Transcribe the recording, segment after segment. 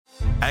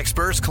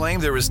Experts claim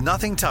there is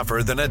nothing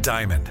tougher than a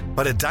diamond.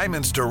 But at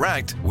Diamonds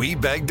Direct, we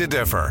beg to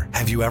differ.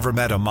 Have you ever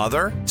met a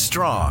mother?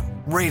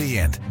 Strong,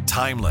 radiant,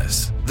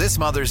 timeless. This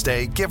Mother's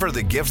Day, give her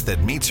the gift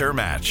that meets her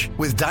match.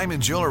 With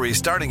diamond jewelry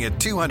starting at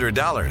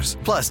 $200.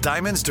 Plus,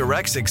 Diamonds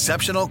Direct's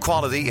exceptional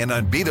quality and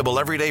unbeatable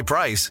everyday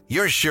price,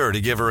 you're sure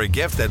to give her a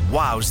gift that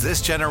wows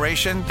this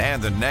generation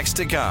and the next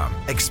to come.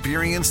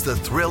 Experience the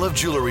thrill of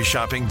jewelry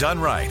shopping done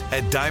right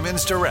at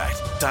Diamonds Direct.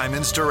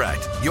 Diamonds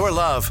Direct. Your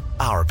love,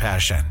 our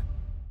passion.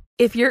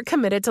 If you're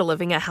committed to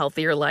living a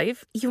healthier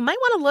life, you might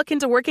want to look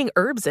into working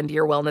herbs into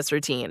your wellness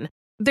routine.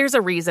 There's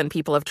a reason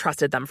people have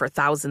trusted them for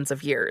thousands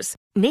of years.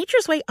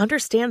 Nature's Way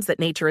understands that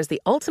nature is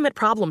the ultimate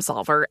problem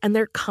solver, and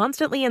they're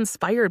constantly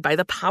inspired by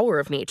the power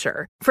of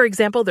nature. For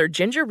example, their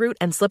ginger root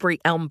and slippery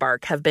elm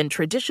bark have been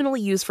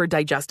traditionally used for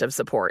digestive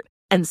support,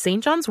 and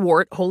St. John's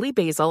wort, holy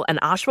basil, and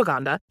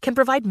ashwagandha can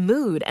provide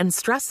mood and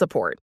stress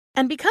support.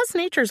 And because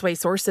Nature's Way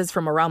sources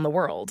from around the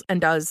world and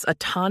does a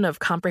ton of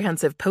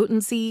comprehensive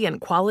potency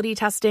and quality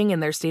testing in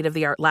their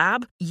state-of-the-art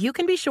lab, you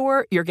can be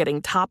sure you're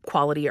getting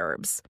top-quality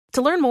herbs.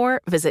 To learn more,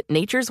 visit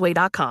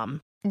naturesway.com.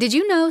 Did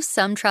you know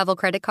some travel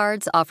credit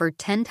cards offer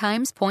 10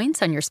 times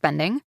points on your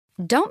spending?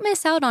 Don't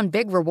miss out on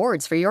big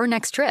rewards for your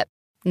next trip.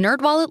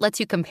 NerdWallet lets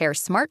you compare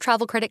smart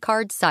travel credit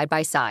cards side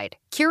by side,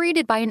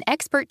 curated by an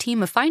expert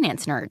team of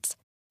finance nerds.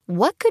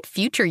 What could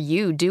future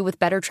you do with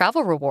better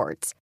travel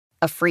rewards?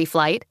 A free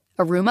flight?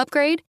 A room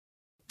upgrade?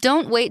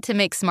 Don't wait to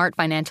make smart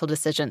financial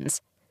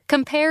decisions.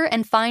 Compare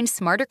and find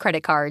smarter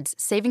credit cards,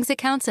 savings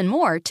accounts, and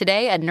more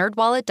today at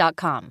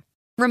nerdwallet.com.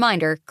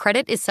 Reminder,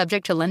 credit is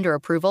subject to lender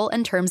approval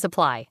and terms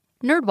apply.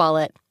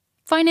 NerdWallet.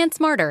 Finance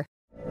smarter.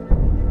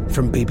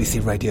 From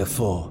BBC Radio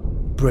 4,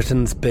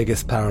 Britain's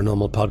biggest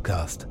paranormal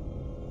podcast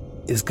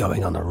is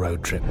going on a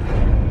road trip.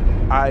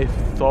 I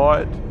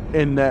thought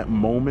in that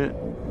moment,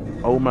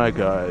 oh my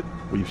God,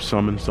 we've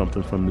summoned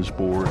something from this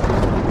board.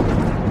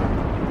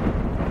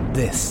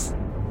 This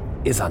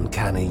is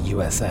Uncanny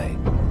USA.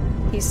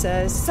 He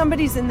says,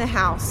 somebody's in the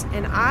house,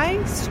 and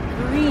I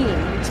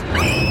screamed.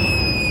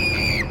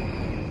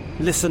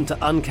 Listen to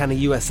Uncanny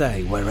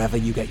USA wherever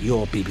you get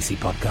your BBC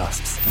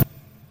podcasts,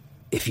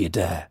 if you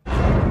dare.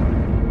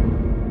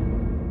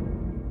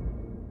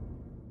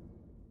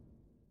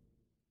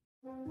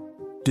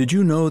 Did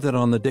you know that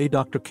on the day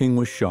Dr. King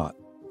was shot,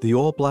 the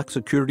all-black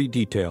security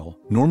detail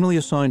normally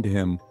assigned to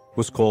him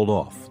was called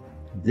off?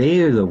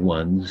 They're the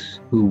ones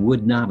who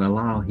would not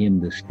allow him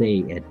to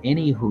stay at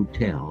any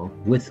hotel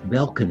with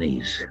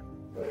balconies.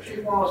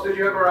 Chief Wallace, did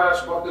you ever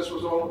ask what this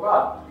was all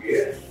about?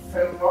 Yes.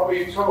 And what were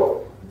you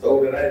told?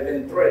 Told that I had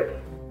been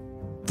threatened.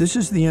 This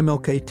is the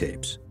MLK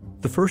tapes.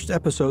 The first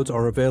episodes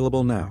are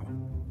available now.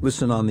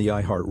 Listen on the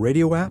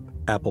iHeartRadio app,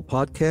 Apple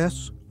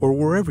Podcasts, or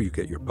wherever you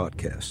get your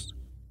podcasts.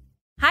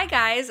 Hi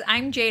guys,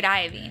 I'm Jade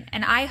Iovine,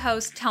 and I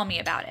host Tell Me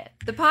About It,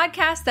 the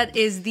podcast that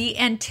is the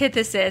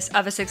antithesis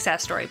of a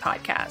success story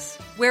podcast,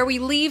 where we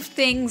leave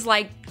things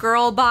like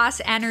girl boss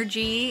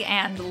energy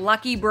and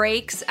lucky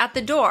breaks at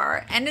the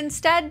door, and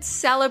instead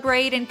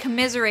celebrate and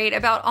commiserate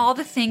about all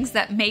the things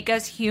that make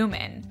us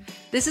human.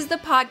 This is the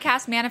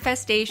podcast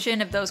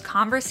manifestation of those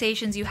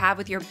conversations you have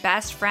with your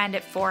best friend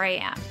at 4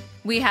 a.m.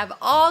 We have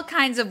all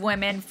kinds of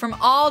women from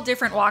all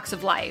different walks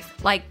of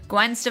life, like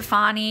Gwen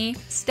Stefani,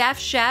 Steph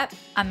Shep,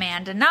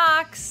 Amanda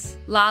Knox,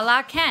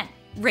 Lala Kent,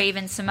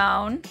 Raven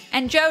Simone,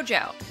 and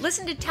JoJo.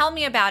 Listen to Tell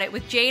Me About It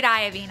with Jade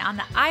Iovine on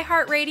the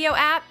iHeartRadio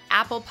app,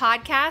 Apple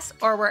Podcasts,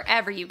 or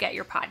wherever you get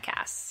your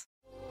podcasts.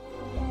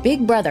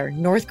 Big Brother,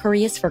 North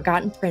Korea's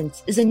Forgotten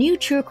Prince is a new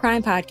true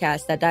crime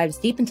podcast that dives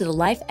deep into the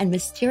life and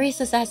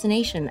mysterious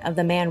assassination of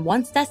the man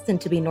once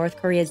destined to be North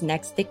Korea's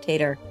next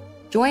dictator.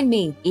 Join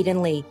me,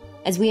 Eden Lee,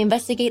 as we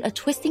investigate a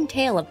twisting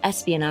tale of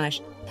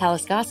espionage,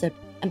 palace gossip,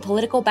 and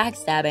political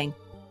backstabbing,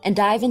 and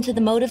dive into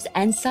the motives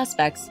and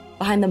suspects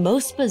behind the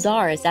most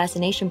bizarre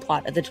assassination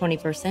plot of the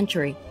 21st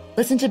century.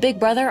 Listen to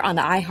Big Brother on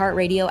the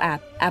iHeartRadio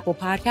app, Apple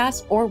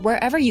Podcasts, or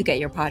wherever you get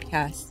your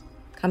podcasts.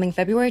 Coming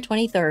February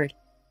 23rd.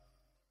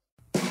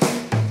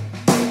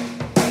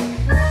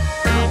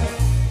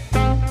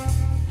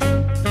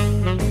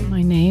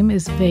 My name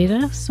is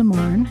Veda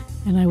Semarne,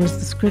 and I was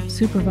the script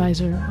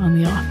supervisor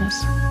on The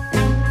Office.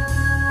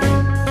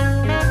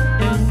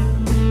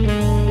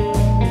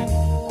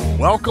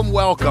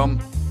 Welcome,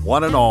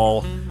 one and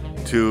all,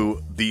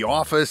 to The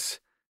Office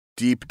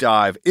Deep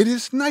Dive. It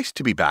is nice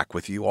to be back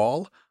with you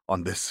all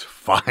on this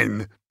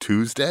fine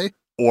Tuesday,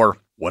 or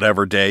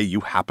whatever day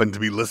you happen to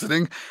be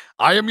listening.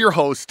 I am your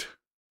host,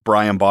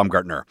 Brian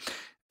Baumgartner.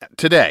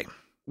 Today,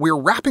 we're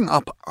wrapping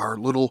up our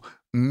little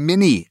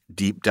mini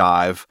deep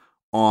dive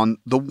on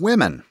the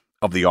women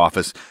of The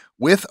Office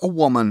with a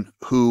woman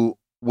who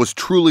was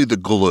truly the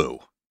glue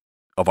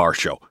of our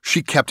show.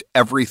 She kept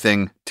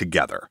everything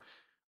together.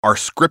 Our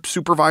script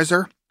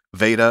supervisor,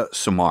 Veda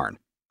Semarne.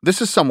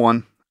 This is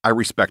someone I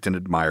respect and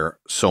admire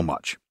so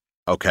much,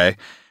 okay?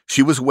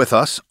 She was with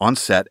us on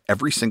set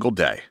every single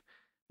day,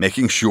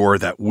 making sure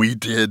that we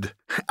did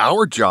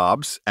our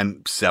jobs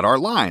and said our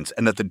lines,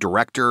 and that the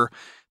director,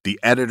 the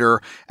editor,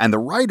 and the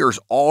writers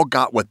all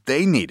got what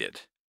they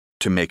needed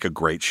to make a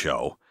great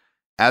show.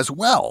 as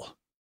well.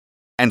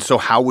 And so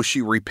how was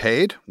she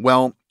repaid?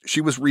 Well,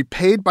 she was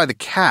repaid by the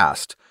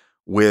cast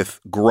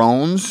with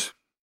groans,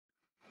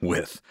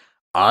 with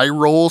eye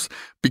rolls,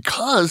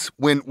 because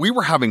when we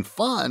were having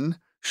fun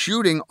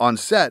shooting on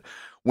set,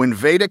 when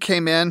Veda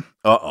came in,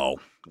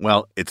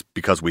 well, it's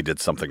because we did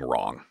something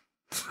wrong.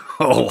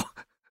 Oh,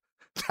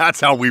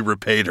 that's how we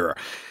repaid her.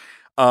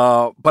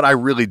 But I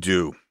really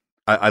do.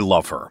 I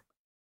love her.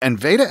 And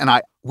Veda and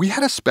I, we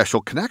had a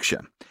special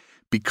connection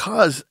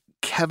because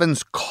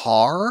Kevin's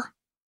car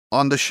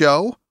on the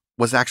show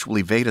was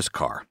actually Veda's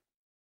car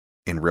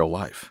in real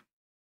life.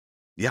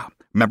 Yeah.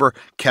 Remember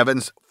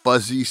Kevin's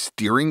fuzzy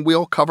steering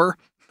wheel cover?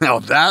 Now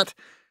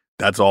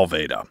that's all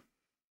Veda.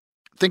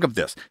 Think of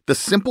this, the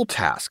simple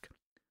task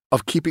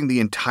of keeping the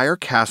entire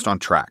cast on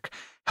track,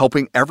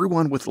 helping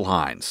everyone with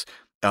lines,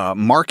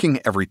 marking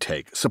every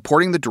take,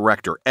 supporting the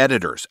director,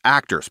 editors,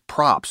 actors,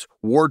 props,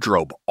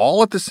 wardrobe,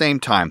 all at the same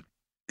time.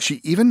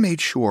 She even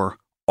made sure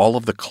all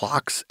of the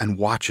clocks and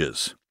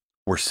watches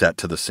were set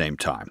to the same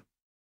time.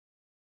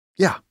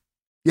 Yeah,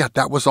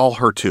 that was all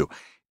her too.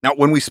 Now,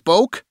 when we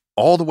spoke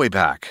all the way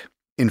back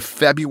in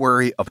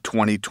February of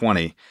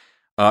 2020,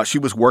 she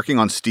was working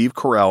on Steve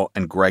Carell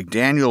and Greg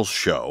Daniels'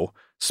 show,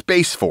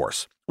 Space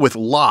Force, with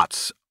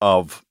lots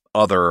of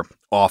other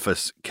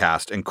Office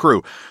cast and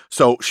crew.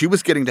 So she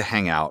was getting to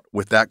hang out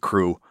with that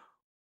crew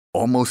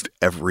almost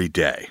every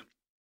day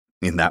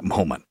in that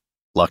moment.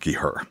 Lucky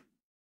her.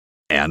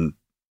 And,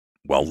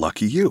 well,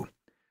 lucky you.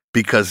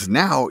 Because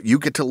now you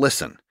get to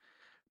listen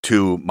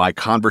to my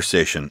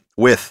conversation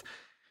with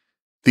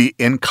the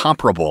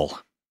incomparable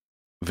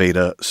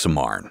Veda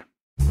Semarne.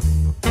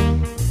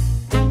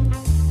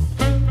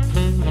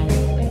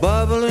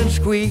 Bubble and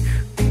squeak,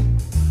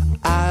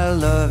 I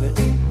love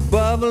it.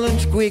 Bubble and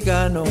squeak,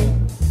 I know.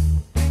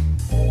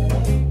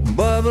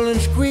 Bubble and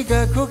squeak,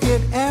 I cook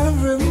it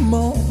every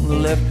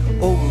morning, left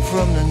over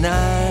from the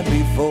night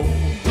before.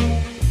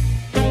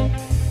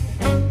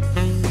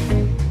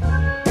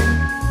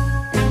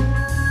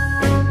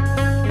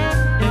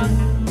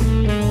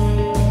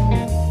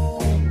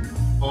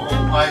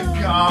 Oh my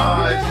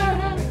gosh!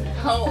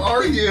 How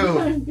are you?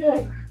 I'm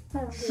good.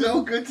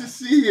 So good to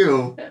see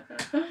you.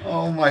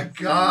 Oh my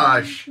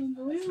gosh.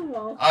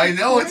 Unbelievable. I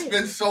know, it's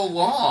been so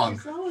long.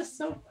 It's always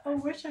so,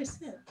 where should I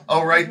sit?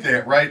 Oh, right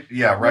there. Right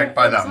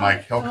by that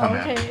mic. He'll come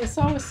in. Okay, it's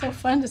always so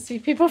fun to see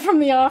people from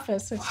the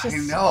office. It's just, I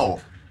know.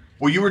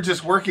 Well, you were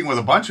just working with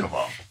a bunch of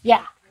them.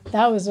 Yeah,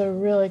 that was a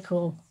really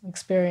cool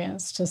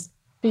experience. Just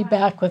be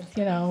back with,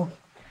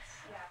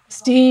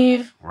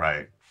 Steve.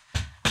 Right.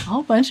 A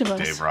whole bunch of us.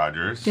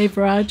 Dave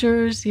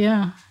Rogers,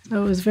 yeah.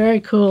 So it was very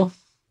cool.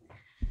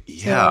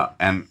 Yeah,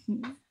 and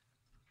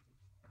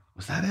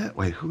was that it?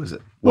 Wait, who is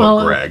it?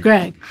 Well,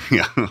 Greg.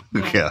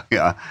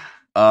 Yeah.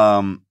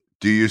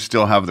 Do you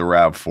still have the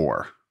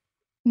RAV4?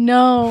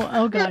 No.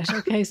 Oh, gosh.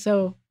 Okay,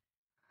 so,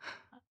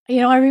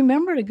 I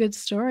remembered a good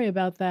story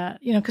about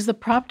that, because the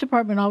prop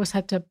department always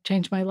had to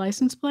change my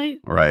license plate.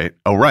 Right.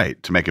 Oh,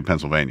 right, to make it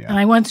Pennsylvania. And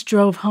I once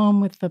drove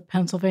home with the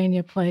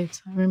Pennsylvania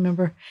plates, I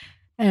remember.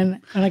 And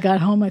when I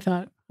got home, I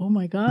thought, oh,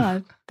 my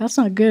God, that's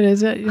not good,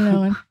 is it?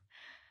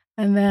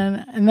 And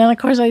then, of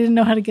course, I didn't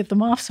know how to get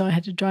them off, so I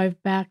had to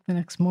drive back the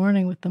next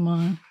morning with them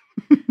on.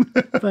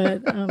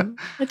 But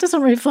it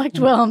doesn't reflect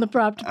well on the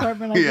prop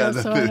department, I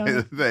guess. So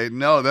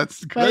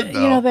that's good,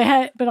 though. They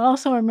had, but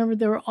also I remember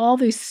there were all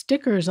these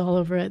stickers all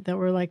over it that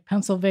were like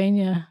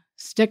Pennsylvania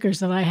stickers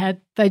that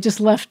I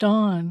just left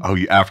on. Oh,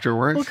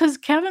 afterwards? Well, because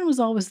Kevin was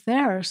always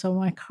there, so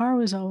my car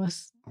was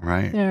always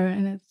right there,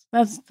 and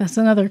that's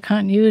another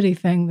continuity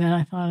thing that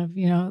I thought of.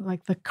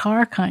 Like the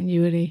car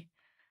continuity.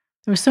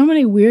 There were so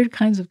many weird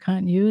kinds of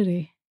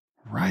continuity.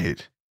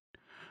 Right.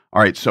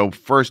 All right. So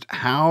first,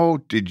 how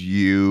did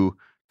you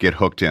get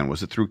hooked in?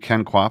 Was it through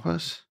Ken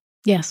Kwapis?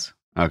 Yes.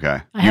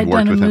 Okay. I had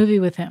done a movie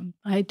with him.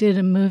 I did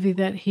a movie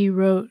that he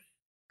wrote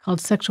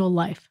called Sexual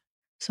Life.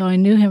 So I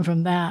knew him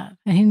from that.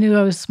 And he knew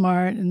I was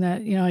smart and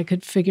that, I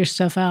could figure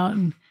stuff out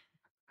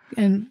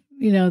and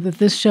that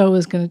this show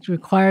was going to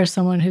require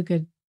someone who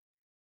could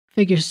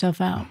figure stuff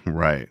out.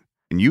 Right.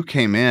 And you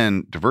came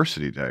in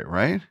Diversity Day,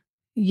 right?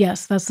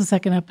 Yes, that's the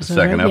second episode.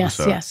 The second right?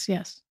 episode.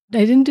 Yes.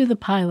 I didn't do the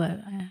pilot.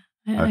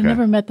 I Okay.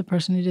 never met the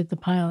person who did the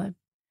pilot.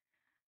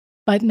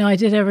 But no, I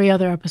did every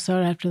other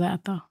episode after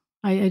that, though.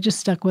 I just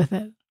stuck with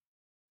it.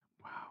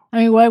 Wow. I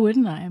mean, why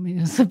wouldn't I? I mean,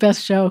 it's the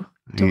best show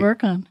to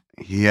work on.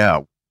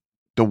 Yeah.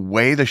 The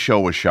way the show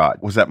was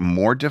shot, was that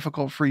more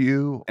difficult for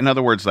you? In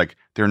other words, like,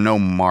 there are no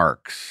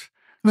marks.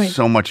 Right.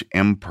 So much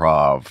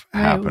improv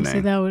happening.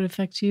 So that would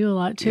affect you a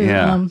lot, too.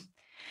 Yeah.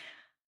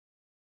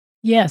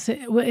 Yes,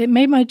 it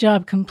made my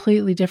job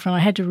completely different. I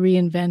had to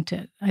reinvent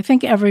it. I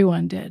think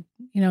everyone did,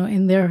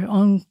 in their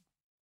own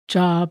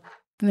job,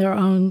 in their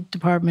own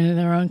department, in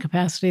their own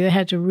capacity. They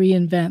had to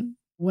reinvent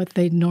what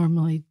they'd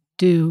normally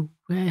do.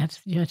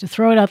 You had to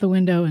throw it out the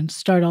window and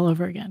start all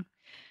over again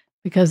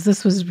because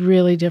this was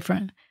really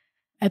different.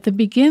 At the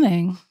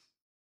beginning,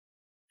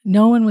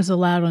 no one was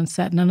allowed on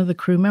set, none of the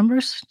crew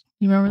members.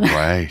 You remember that?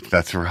 Right,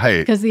 that's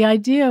right. Because the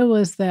idea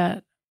was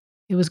that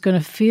it was going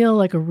to feel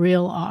like a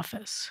real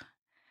office.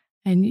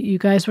 And you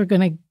guys were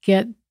going to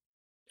get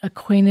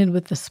acquainted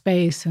with the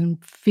space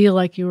and feel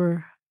like you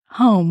were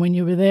home when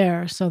you were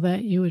there so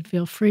that you would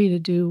feel free to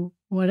do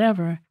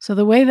whatever. So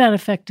the way that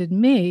affected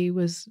me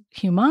was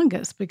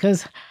humongous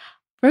because,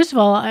 first of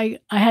all, I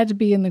had to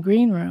be in the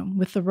green room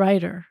with the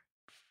writer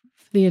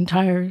the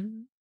entire,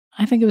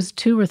 I think it was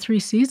 2 or 3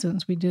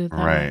 seasons we did it that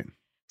Right. way.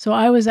 So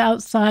I was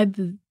outside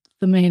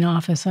the main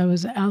office. I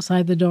was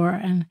outside the door.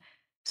 And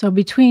so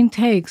between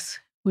takes,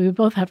 we would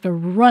both have to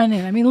run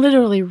in. I mean,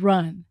 literally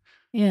run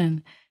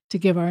in to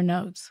give our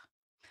notes.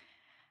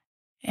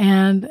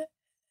 And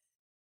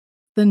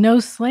the no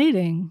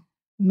slating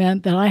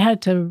meant that I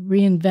had to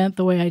reinvent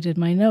the way I did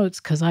my notes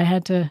because I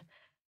had to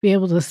be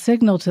able to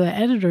signal to the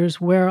editors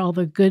where all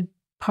the good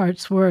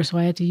parts were. So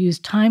I had to use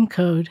time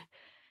code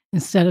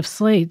instead of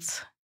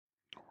slates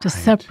to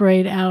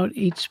separate out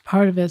each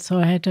part of it. So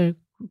I had to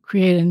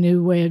create a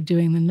new way of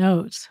doing the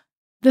notes.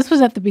 This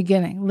was at the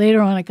beginning.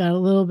 Later on, it got a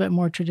little bit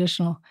more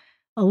traditional,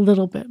 a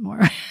little bit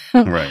more.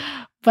 Right.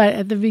 But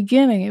at the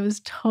beginning, it was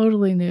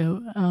totally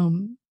new.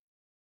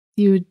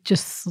 You would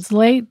just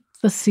slate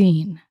the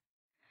scene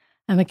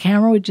and the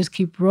camera would just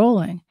keep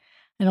rolling.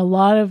 And a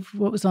lot of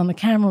what was on the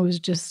camera was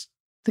just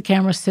the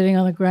camera sitting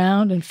on the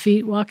ground and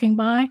feet walking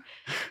by.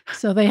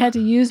 So they had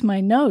to use my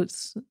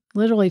notes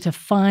literally to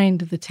find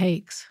the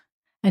takes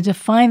and to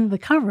find the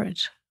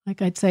coverage.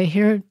 Like I'd say,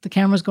 here, the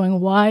camera's going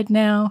wide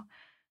now.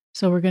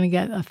 So we're going to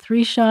get a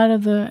 3-shot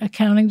of the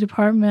accounting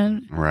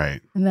department.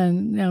 Right. And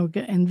then,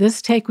 in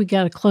this take, we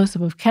got a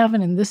close-up of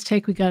Kevin. In this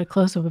take, we got a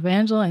close-up of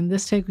Angela. In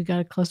this take, we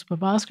got a close-up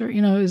of Oscar.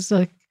 It was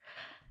like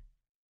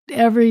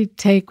every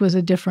take was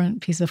a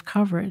different piece of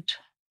coverage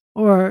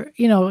or,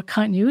 a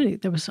continuity.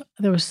 There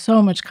was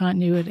so much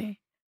continuity.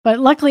 But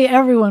luckily,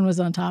 everyone was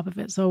on top of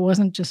it. So it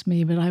wasn't just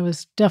me, but I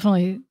was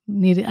definitely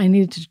I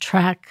needed to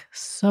track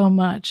so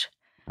much.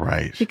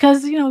 Right.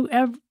 Because,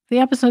 the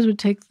episodes would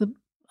take the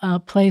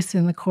place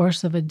in the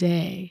course of a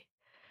day.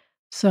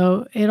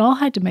 So it all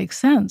had to make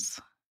sense.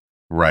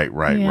 Right.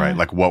 Yeah.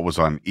 Like what was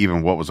on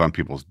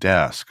people's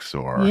desks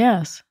or.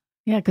 Yes.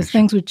 Yeah, because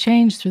things would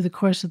change through the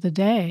course of the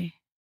day.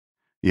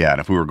 Yeah,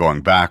 and if we were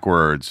going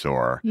backwards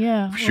or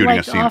shooting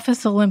a scene.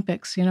 Office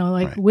Olympics,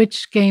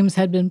 which games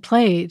had been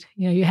played.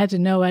 You had to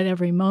know at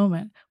every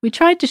moment. We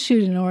tried to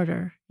shoot in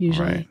order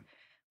usually,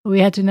 but we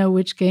had to know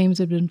which games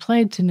had been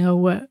played to know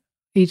what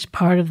each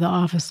part of the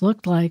office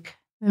looked like.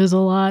 It was a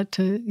lot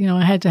to,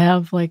 I had to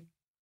have like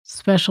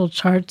special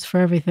charts for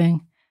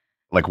everything.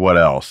 Like what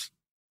else?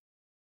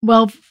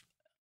 Well,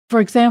 for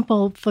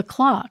example, the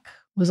clock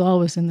was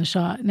always in the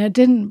shot and it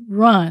didn't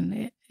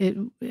run.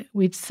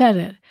 We'd set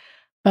it.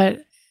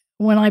 But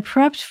when I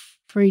prepped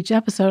for each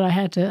episode, I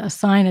had to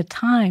assign a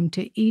time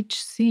to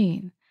each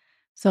scene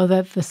so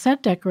that the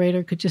set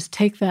decorator could just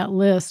take that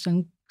list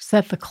and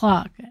set the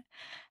clock.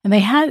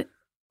 And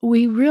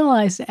we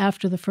realized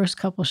after the first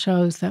couple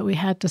shows that we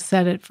had to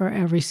set it for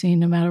every scene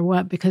no matter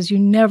what, because you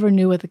never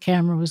knew what the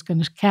camera was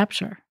going to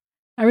capture.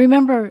 I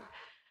remember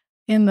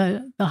in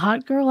the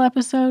Hot Girl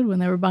episode when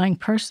they were buying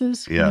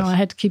purses, I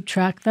had to keep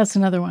track. That's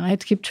another one. I had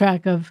to keep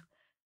track of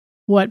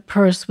what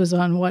purse was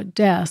on what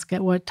desk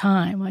at what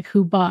time, like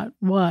who bought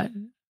what.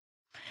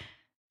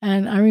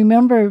 And I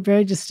remember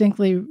very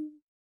distinctly,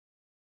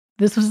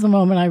 this was the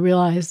moment I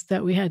realized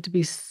that we had to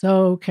be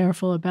so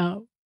careful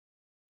about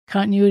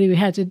continuity. We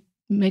had to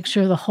make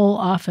sure the whole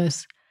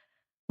office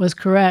was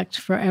correct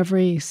for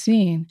every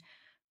scene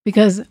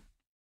because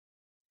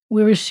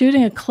we were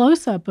shooting a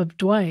close-up of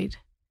Dwight.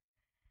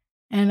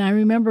 And I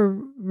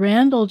remember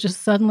Randall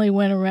just suddenly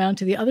went around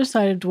to the other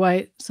side of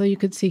Dwight so you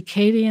could see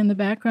Katie in the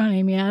background,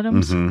 Amy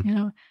Adams,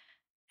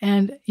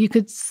 and you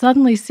could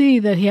suddenly see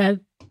that he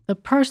had the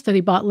purse that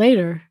he bought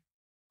later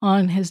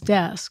on his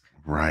desk.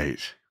 Right.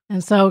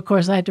 And so, of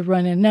course, I had to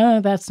run in.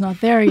 No, that's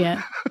not there yet.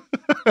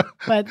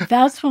 But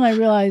that's when I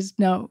realized,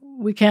 no,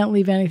 we can't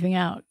leave anything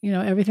out.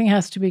 Everything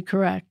has to be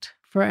correct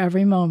for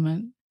every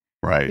moment.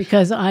 Right.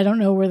 Because I don't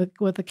know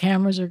what the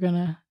cameras are going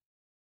to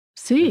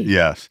see.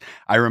 Yes.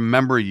 I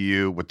remember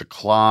you with the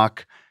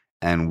clock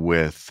and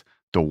with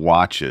the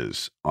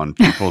watches on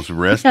people's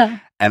wrists. Yeah.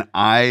 And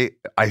I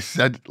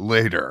said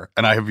later,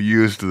 and I have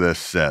used this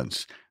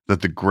since,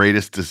 that the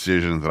greatest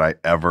decision that I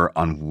ever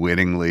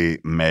unwittingly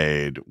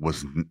made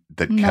was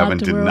that Kevin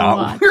did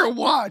not wear a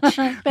watch.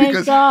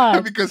 Thank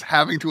God. Because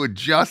having to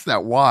adjust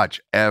that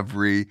watch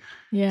every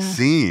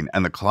scene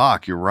and the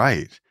clock, you're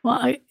right.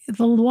 Well,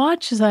 the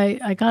watches,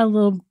 I got a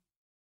little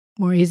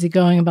more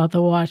easygoing about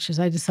the watches.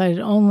 I decided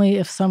only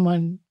if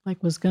someone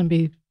was going to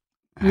be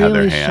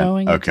really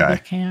showing it to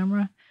the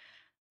camera.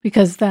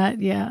 Because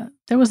there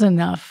was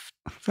enough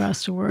for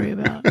us to worry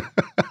about.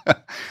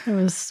 There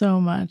was so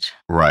much.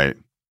 Right.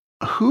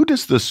 Who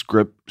does the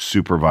script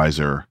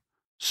supervisor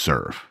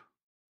serve?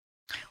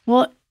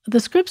 Well, the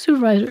script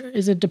supervisor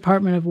is a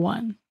department of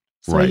one.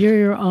 So you're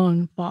your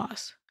own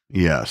boss.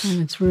 Yes.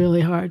 And it's really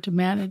hard to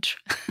manage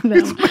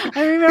them.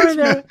 I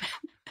remember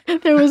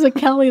there was a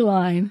Kelly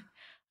line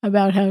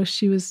about how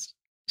she was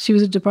she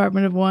was a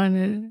department of one,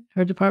 and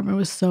her department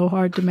was so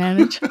hard to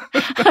manage.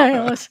 I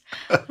always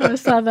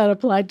thought that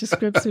applied to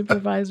script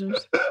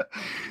supervisors.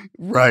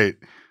 Right.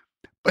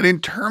 But in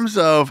terms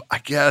of, I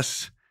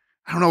guess,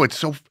 I don't know, it's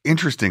so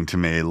interesting to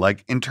me.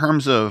 Like, in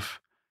terms of,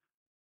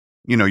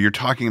 you're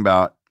talking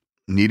about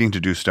needing to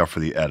do stuff for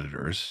the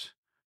editors.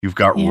 You've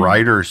got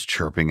writers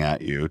chirping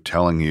at you,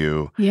 telling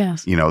you,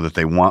 yes, that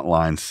they want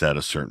lines said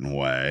a certain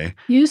way.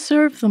 You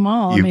serve them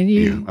all.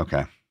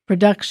 Okay.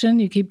 Production,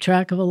 you keep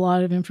track of a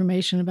lot of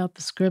information about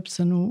the scripts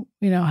and,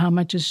 how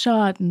much is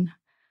shot and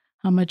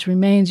how much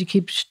remains. You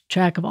keep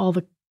track of all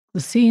the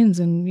scenes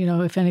and,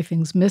 if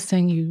anything's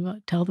missing,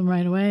 you tell them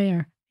right away.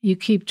 Or you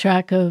keep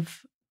track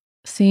of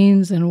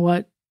scenes and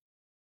what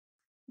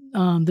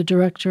the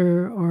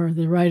director or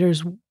the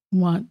writers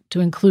want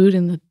to include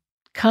in the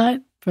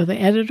cut for the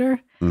editor.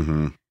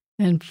 Mm-hmm.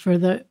 And for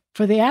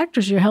the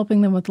actors, you're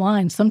helping them with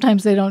lines.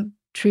 Sometimes they don't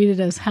treat it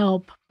as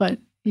help, but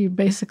you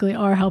basically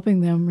are helping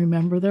them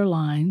remember their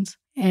lines.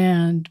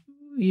 And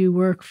you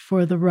work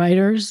for the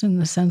writers in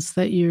the sense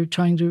that you're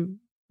trying to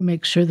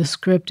make sure the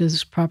script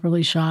is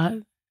properly shot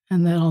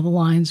and that all the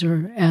lines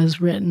are as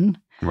written.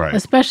 Right.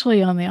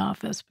 Especially on The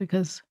Office,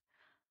 because,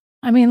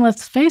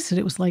 let's face it,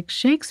 it was like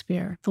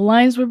Shakespeare. The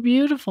lines were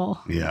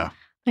beautiful. Yeah.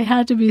 They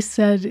had to be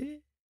said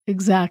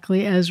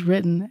exactly as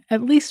written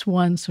at least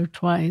once or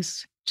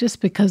twice,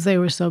 just because they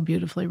were so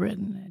beautifully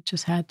written. It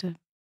just had to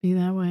be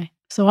that way.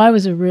 So I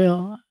was a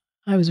real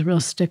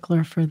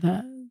stickler for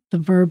the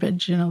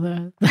verbiage,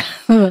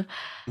 the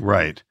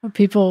right.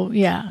 People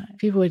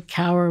would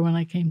cower when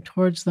I came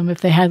towards them.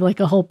 If they had like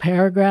a whole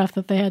paragraph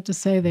that they had to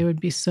say, they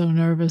would be so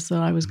nervous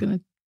that I was going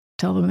to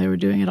tell them they were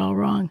doing it all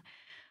wrong.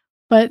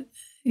 But,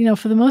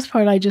 for the most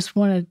part, I just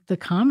wanted the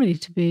comedy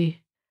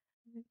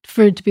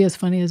for it to be as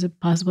funny as it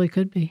possibly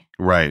could be.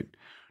 Right.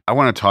 I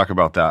want to talk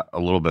about that a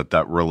little bit,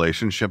 that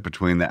relationship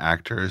between the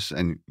actors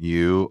and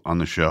you on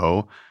the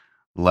show.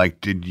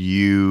 Like, did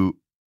you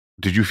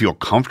feel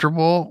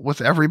comfortable with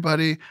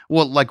everybody?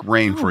 Well, like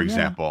Rain, for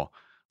example.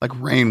 Like,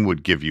 Rain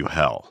would give you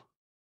hell.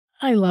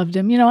 I loved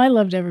him. I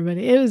loved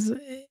everybody.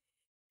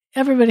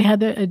 Everybody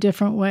had a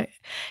different way.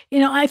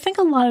 I think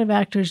a lot of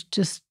actors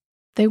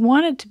they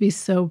want it to be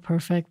so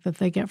perfect that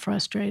they get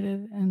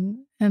frustrated.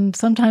 And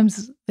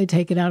sometimes they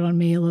take it out on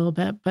me a little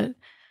bit, but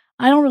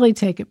I don't really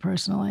take it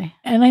personally.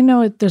 And I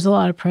know there's a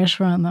lot of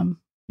pressure on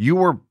them. You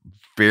were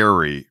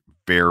very,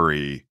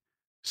 very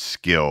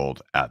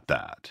skilled at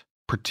that,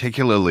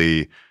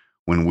 particularly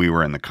when we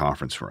were in the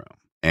conference room.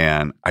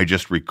 And I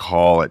just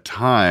recall at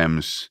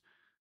times,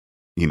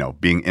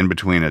 being in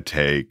between a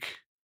take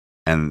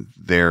and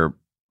there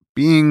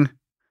being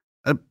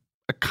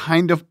a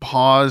kind of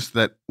pause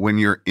that when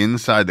you're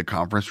inside the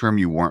conference room,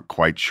 you weren't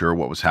quite sure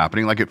what was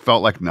happening. Like, it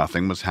felt like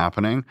nothing was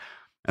happening.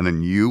 And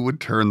then you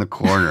would turn the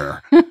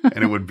corner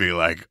and it would be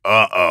like,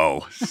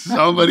 uh-oh,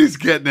 somebody's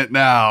getting it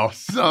now.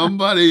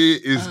 Somebody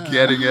is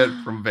getting it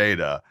from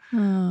Veda.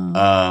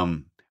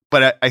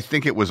 But I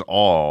think it was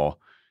all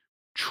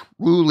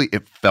truly,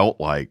 it felt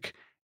like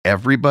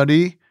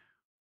everybody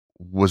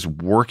was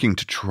working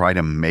to try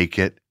to make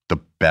it the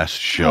best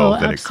show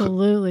that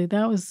absolutely.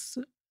 That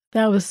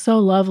was so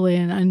lovely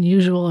and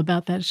unusual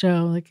about that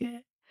show.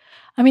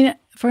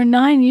 For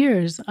 9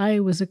 years, I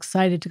was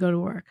excited to go to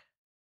work.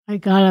 I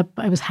got up,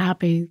 I was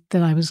happy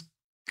that I was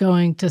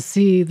going to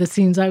see the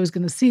scenes I was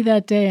going to see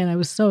that day, and I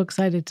was so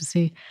excited to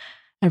see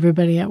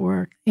everybody at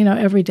work,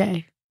 every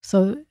day.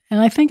 So,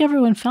 and I think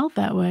everyone felt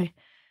that way.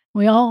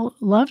 We all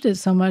loved it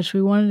so much,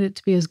 we wanted it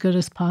to be as good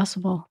as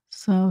possible.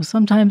 So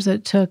sometimes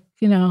it took,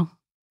 a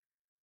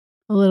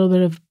little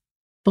bit of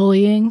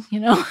bullying,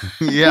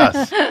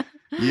 Yes.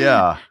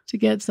 Yeah. To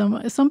get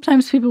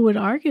sometimes people would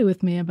argue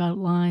with me about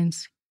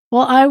lines.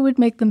 Well, I would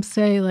make them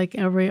say like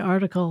every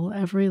article,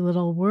 every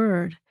little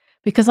word,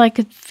 because I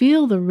could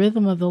feel the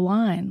rhythm of the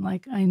line.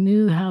 Like, I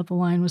knew how the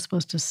line was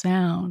supposed to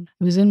sound.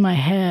 It was in my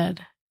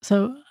head.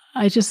 So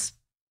I just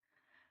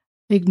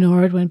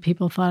ignored when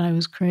people thought I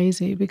was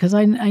crazy, because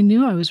I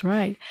knew I was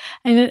right.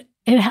 And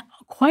it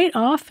quite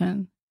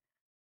often,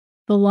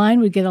 the line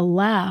would get a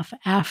laugh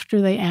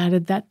after they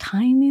added that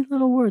tiny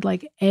little word,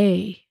 like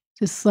a.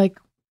 Just like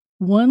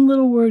one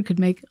little word could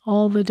make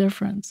all the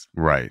difference.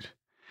 Right.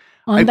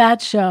 On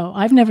that show.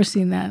 I've never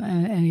seen that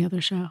on any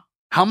other show.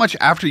 How much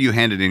after you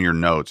handed in your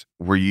notes,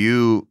 were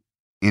you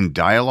in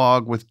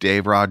dialogue with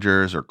Dave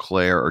Rogers or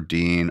Claire or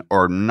Dean,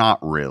 or not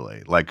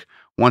really? Like,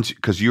 once,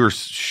 because you were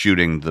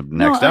shooting the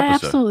next episode. I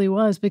absolutely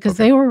was, because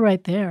they were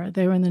right there.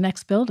 They were in the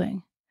next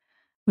building,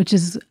 which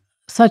is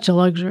such a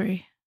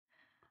luxury,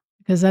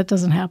 because that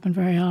doesn't happen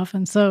very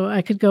often. So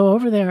I could go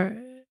over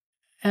there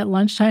at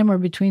lunchtime or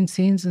between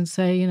scenes and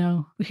say,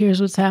 here's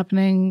what's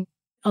happening.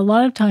 A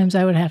lot of times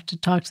I would have to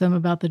talk to them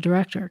about the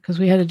director, because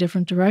we had a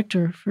different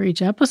director for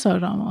each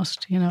episode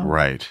almost,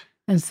 Right.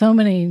 And so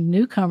many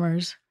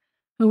newcomers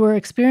who were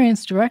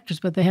experienced directors,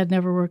 but they had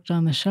never worked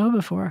on the show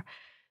before.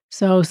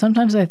 So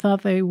sometimes I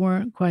thought they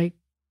weren't quite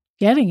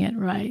getting it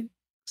right.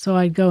 So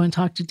I'd go and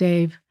talk to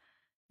Dave,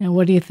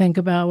 what do you think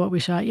about what we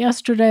shot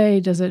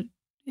yesterday?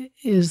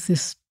 Is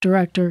this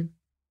director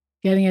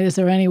getting it. Is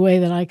there any way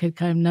that I could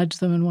kind of nudge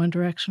them in one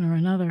direction or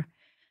another?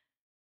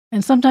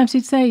 And sometimes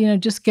he'd say,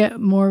 just get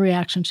more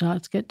reaction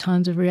shots, get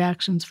tons of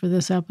reactions for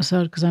this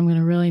episode because I'm going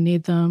to really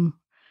need them.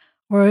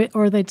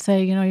 Or they'd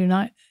say,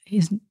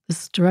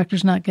 this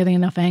director's not getting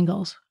enough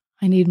angles.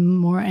 I need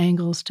more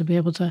angles to be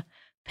able to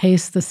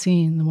pace the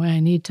scene the way I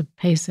need to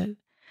pace it.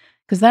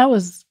 Because that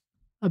was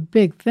a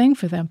big thing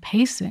for them,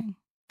 pacing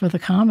for the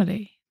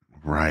comedy.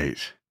 Right.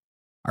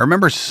 I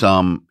remember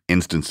some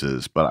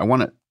instances, but I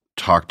want to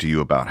talk to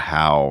you about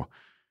how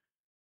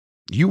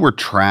you were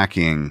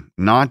tracking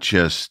not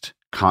just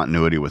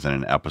continuity within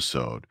an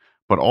episode,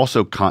 but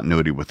also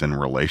continuity within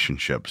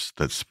relationships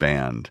that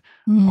spanned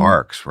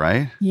arcs,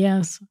 right?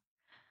 Yes,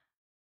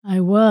 I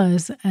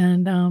was.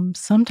 And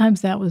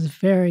sometimes that was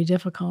very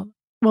difficult.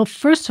 Well,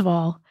 first of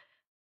all,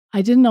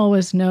 I didn't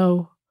always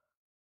know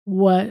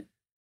what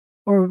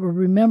or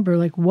remember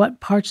like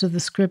what parts of the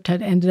script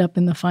had ended up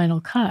in the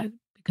final cut,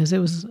 because it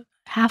was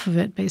half of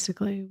it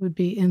basically would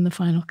be in the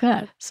final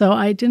cut. So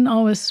I didn't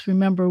always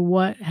remember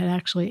what had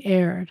actually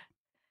aired.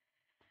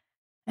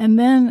 And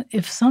then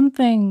if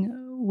something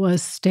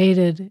was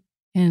stated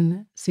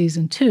in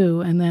season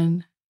 2 and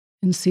then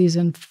in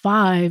season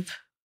 5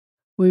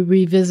 we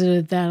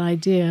revisited that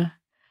idea,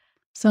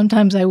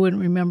 sometimes I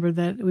wouldn't remember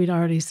that we'd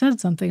already said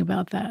something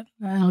about that.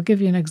 And I'll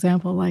give you an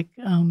example, like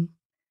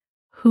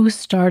who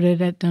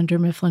started at Dunder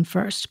Mifflin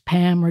first,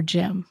 Pam or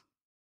Jim?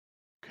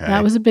 Okay.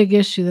 That was a big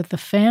issue that the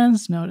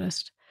fans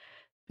noticed,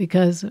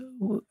 because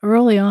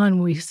early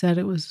on we said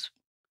it was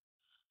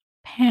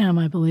Pam,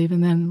 I believe,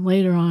 and then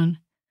later on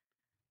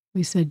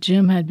we said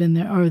Jim had been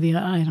there, or I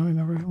don't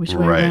remember which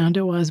way around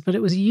it was, but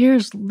it was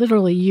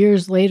literally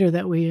years later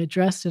that we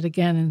addressed it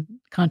again and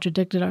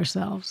contradicted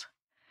ourselves.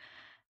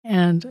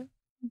 And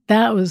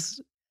that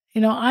was,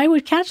 I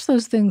would catch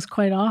those things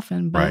quite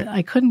often, but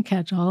I couldn't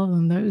catch all of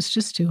them. It was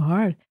just too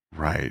hard.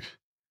 Right.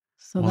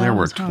 So there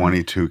were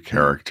 22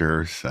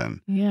 characters. And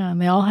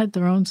they all had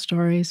their own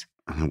stories.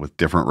 With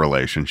different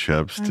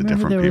relationships to different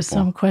people. There was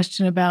some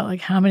question about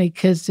like how many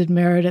kids did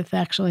Meredith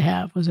actually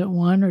have? Was it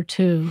 1 or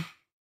 2?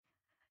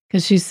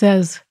 Because she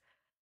says,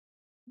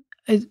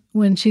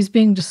 when she's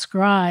being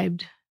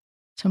described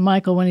to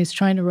Michael, when he's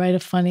trying to write a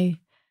funny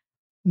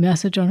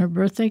message on her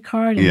birthday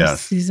card in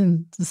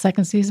the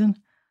second season,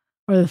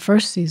 or the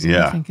first season,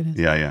 I think it is.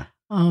 Yeah.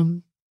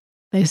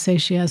 They say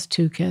she has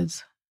 2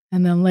 kids.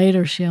 And then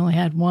later she only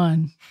had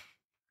 1.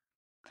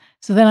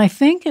 So then I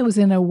think it was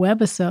in a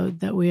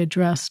webisode that we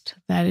addressed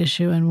that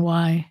issue and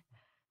why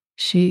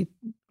she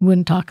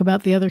wouldn't talk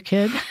about the other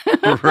kid.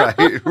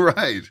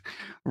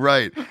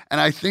 Right.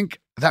 And I think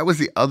that was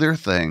the other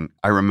thing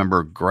I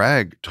remember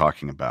Greg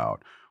talking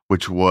about,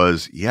 which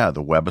was, the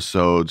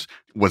webisodes.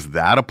 Was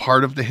that a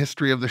part of the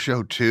history of the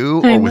show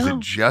too? Or was it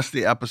just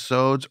the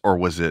episodes? Or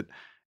was it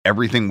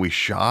everything we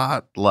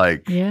shot?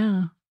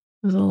 Yeah,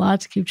 there's a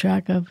lot to keep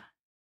track of.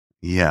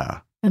 Yeah.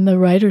 And the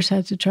writers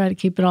had to try to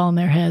keep it all in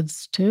their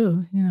heads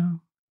too,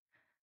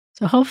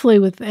 So hopefully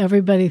with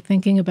everybody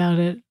thinking about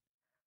it,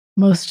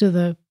 most of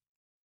the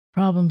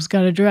problems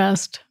got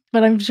addressed.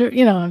 But I'm sure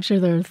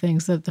there are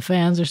things that the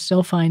fans are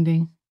still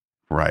finding.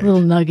 Right.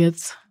 Little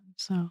nuggets.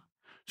 So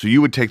you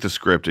would take the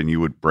script and you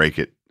would break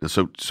it.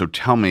 So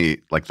tell me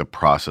like the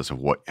process of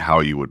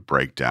how you would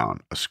break down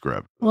a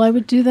script. Well, I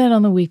would do that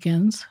on the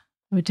weekends.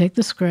 I would take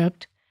the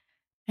script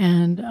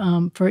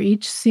and for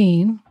each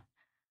scene,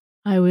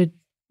 I would,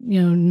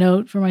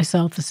 note for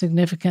myself the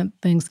significant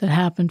things that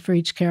happened for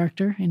each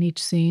character in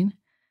each scene,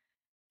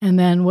 and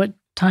then what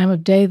time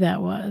of day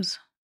that was,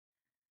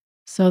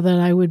 so that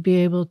I would be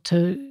able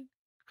to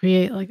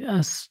create like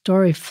a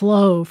story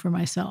flow for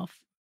myself.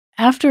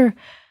 After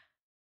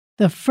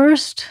the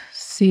first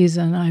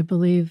season, I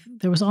believe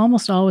there was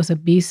almost always a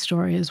B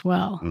story as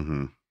well.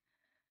 Mm-hmm.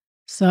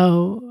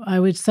 So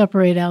I would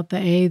separate out the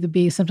A, the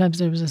B. Sometimes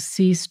there was a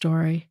C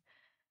story.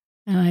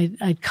 And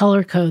I'd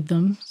color code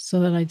them so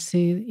that I'd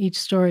see each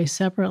story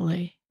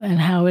separately and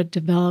how it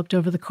developed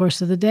over the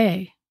course of the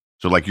day.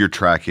 So like you're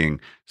tracking,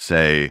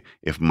 say,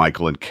 if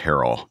Michael and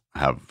Carol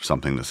have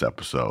something this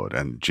episode,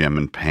 and Jim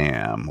and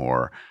Pam,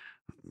 or,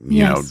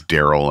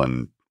 Daryl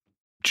and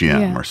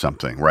Jim or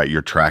something, right?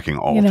 You're tracking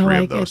all 3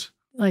 of those.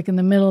 Like in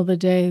the middle of the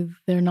day,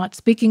 they're not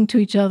speaking to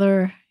each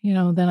other,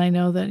 then I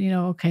know that,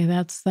 okay,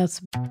 that's.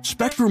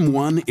 Spectrum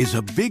One is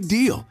a big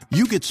deal.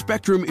 You get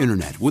Spectrum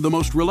Internet with the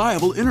most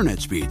reliable internet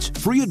speeds,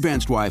 free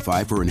advanced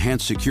Wi-Fi for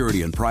enhanced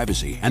security and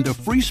privacy, and a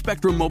free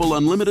Spectrum Mobile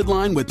Unlimited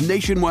line with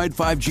nationwide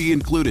 5G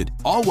included,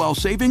 all while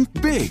saving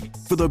big.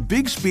 For the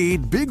big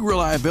speed, big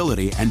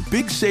reliability, and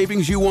big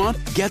savings you want,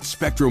 get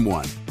Spectrum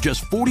One.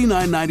 Just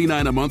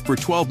 $49.99 a month for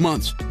 12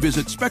 months.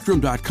 Visit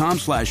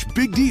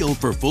spectrum.com/big deal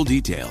for full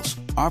details.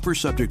 Offer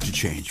subject to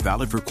change.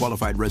 Valid for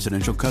qualified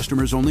residential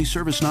customers only.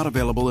 Service not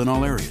available in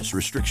all areas.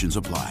 Restrictions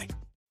apply.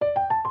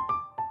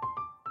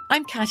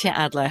 I'm Katya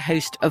Adler,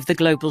 host of The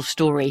Global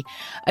Story.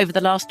 Over the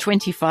last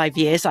 25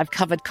 years, I've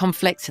covered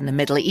conflicts in the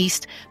Middle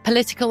East,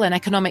 political and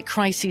economic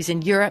crises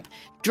in Europe,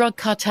 drug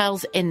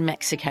cartels in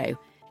Mexico.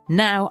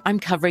 Now I'm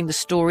covering the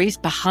stories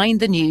behind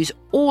the news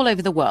all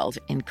over the world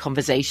in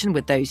conversation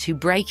with those who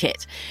break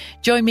it.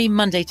 Join me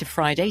Monday to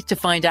Friday to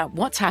find out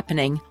what's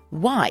happening,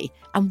 why,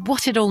 and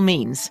what it all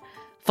means.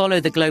 Follow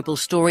The Global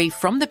Story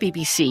from the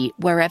BBC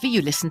wherever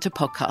you listen to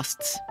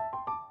podcasts.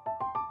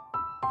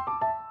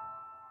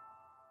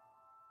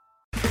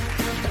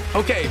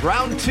 Okay,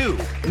 round two.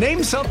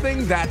 Name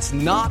something that's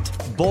not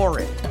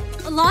boring.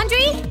 A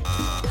laundry?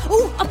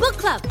 Ooh, a book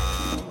club.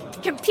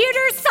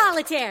 Computer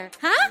solitaire,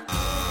 huh?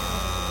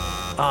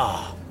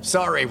 Ah,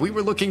 sorry, we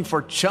were looking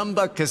for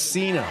Chumba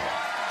Casino.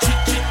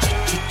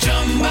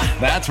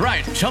 That's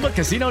right,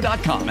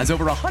 ChumbaCasino.com has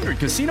over 100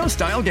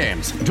 casino-style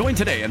games. Join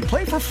today and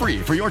play for free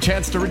for your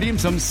chance to redeem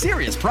some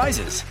serious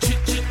prizes.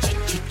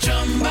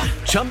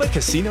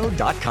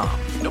 ChumbaCasino.com.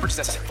 No purchase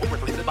necessary. Void where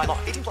prohibited by law.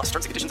 18+ terms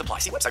and conditions apply.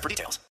 See website for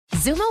details.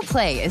 Xumo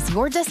Play is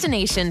your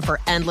destination for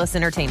endless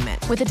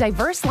entertainment. With a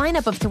diverse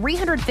lineup of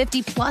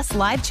 350+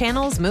 live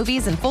channels,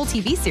 movies, and full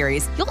TV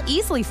series, you'll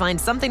easily find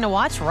something to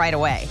watch right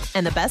away.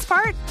 And the best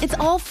part? It's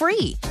all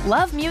free.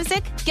 Love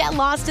music? Get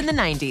lost in the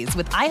 90s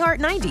with iHeart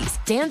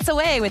 90s. Dance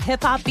away with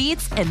hip-hop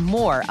beats and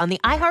more on the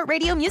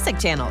iHeartRadio music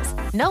channels.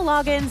 No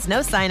logins, no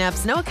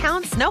signups, no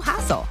accounts, no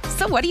hassle.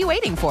 So what are you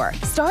waiting for?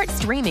 Start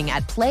streaming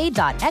at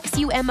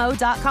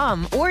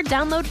play.xumo.com or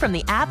download from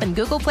the app and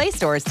Google Play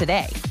stores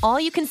today. All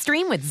you can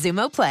stream with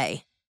Xumo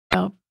Play.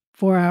 About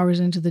 4 hours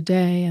into the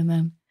day, and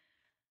then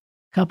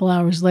a couple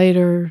hours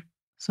later,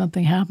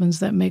 something happens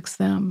that makes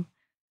them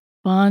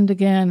bond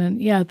again.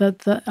 And yeah,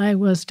 that I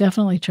was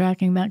definitely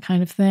tracking that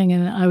kind of thing,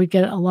 and I would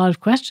get a lot of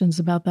questions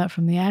about that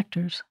from the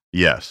actors.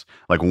 Yes.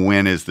 Like,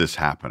 when is this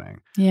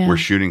happening? Yeah. We're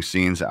shooting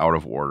scenes out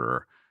of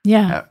order.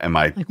 Yeah.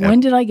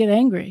 When did I get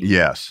angry?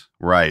 Yes.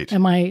 Right.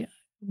 Am I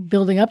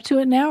building up to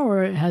it now,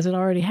 or has it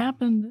already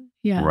happened?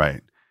 Yeah.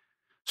 Right.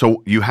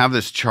 So you have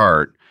this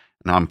chart,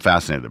 and I'm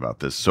fascinated about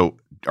this. So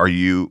are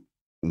you,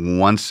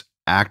 once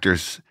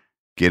actors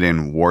get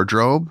in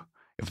wardrobe,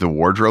 if the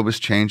wardrobe is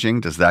changing,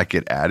 does that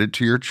get added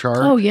to your chart?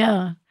 Oh,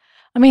 yeah.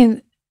 I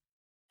mean,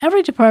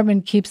 every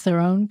department keeps their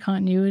own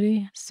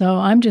continuity, so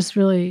I'm just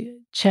really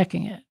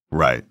checking it.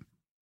 Right.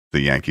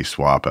 The Yankee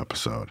swap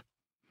episode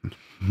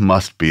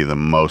must be the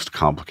most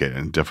complicated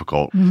and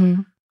difficult.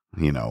 Mm-hmm.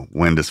 You know,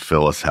 when does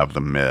Phyllis have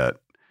the mitt?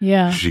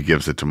 Yeah. She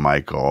gives it to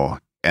Michael.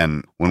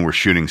 And when we're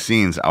shooting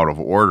scenes out of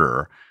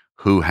order,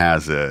 who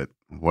has it?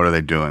 What are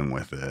they doing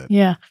with it?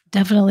 Yeah,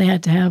 definitely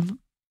had to have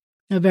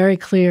a very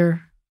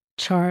clear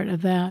chart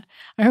of that.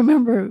 I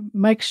remember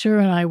Mike Schur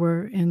and I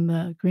were in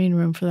the green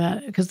room for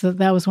that, because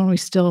that was when we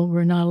still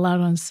were not allowed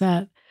on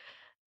set.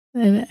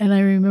 And I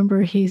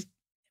remember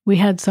we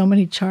had so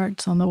many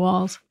charts on the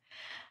walls.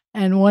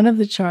 And one of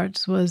the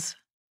charts was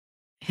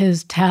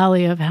his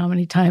tally of how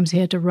many times he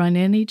had to run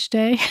in each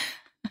day.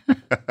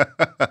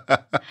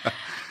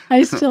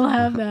 I still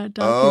have that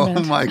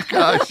document. Oh my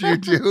gosh, you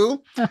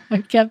do?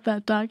 I kept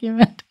that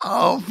document.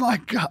 Oh my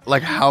God.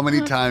 Like, how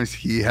many times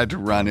he had to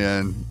run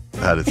in?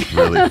 That is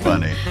really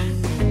funny.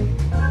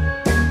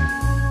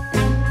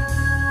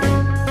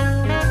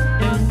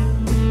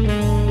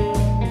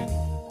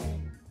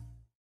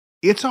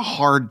 It's a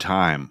hard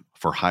time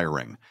for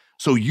hiring.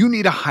 So you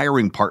need a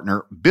hiring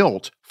partner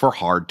built for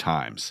hard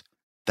times.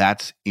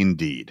 That's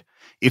Indeed.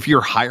 If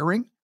you're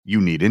hiring, you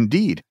need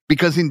Indeed,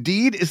 because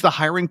Indeed is the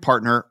hiring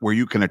partner where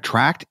you can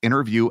attract,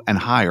 interview, and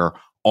hire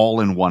all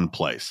in one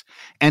place.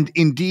 And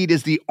Indeed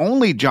is the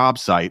only job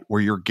site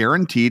where you're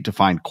guaranteed to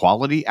find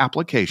quality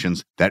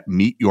applications that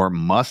meet your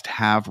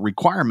must-have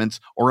requirements,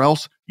 or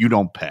else you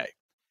don't pay.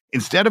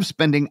 Instead of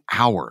spending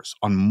hours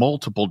on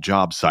multiple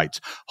job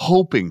sites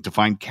hoping to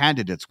find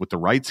candidates with the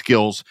right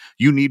skills,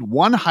 you need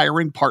one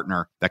hiring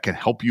partner that can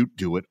help you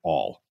do it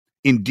all.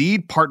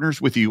 Indeed partners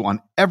with you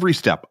on every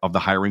step of the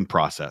hiring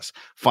process.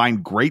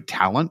 Find great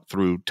talent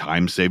through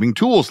time-saving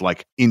tools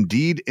like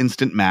Indeed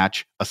Instant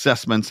Match,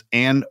 assessments,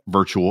 and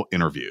virtual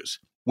interviews.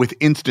 With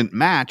Instant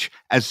Match,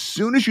 as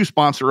soon as you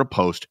sponsor a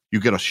post, you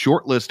get a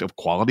short list of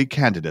quality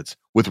candidates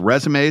with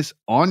resumes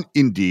on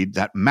Indeed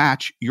that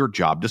match your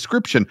job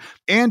description,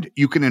 and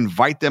you can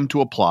invite them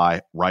to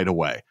apply right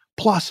away.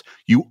 Plus,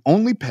 you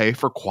only pay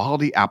for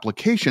quality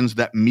applications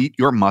that meet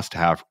your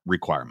must-have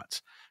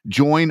requirements.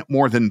 Join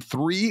more than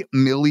 3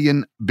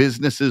 million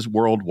businesses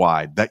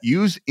worldwide that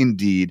use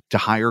Indeed to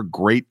hire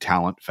great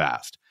talent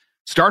fast.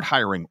 Start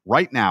hiring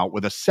right now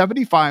with a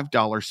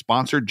 $75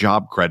 sponsored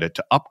job credit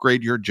to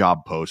upgrade your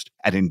job post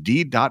at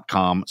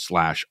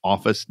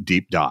Indeed.com/Office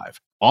Deep Dive.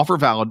 Offer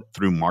valid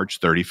through March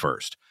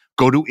 31st.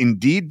 Go to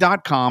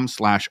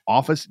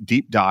Indeed.com/Office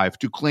Deep Dive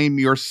to claim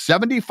your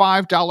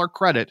 $75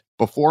 credit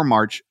before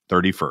March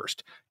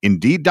 31st.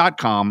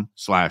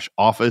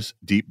 Indeed.com/Office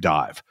Deep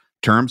Dive.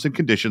 Terms and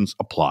conditions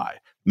apply.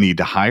 Need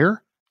to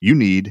hire? You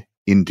need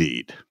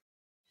Indeed.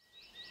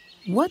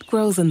 What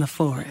grows in the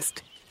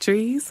forest?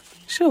 Trees?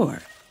 Sure.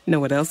 Know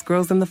what else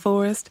grows in the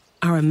forest?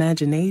 Our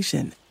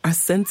imagination, our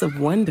sense of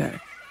wonder,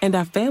 and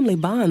our family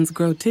bonds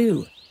grow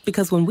too.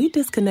 Because when we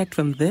disconnect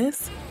from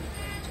this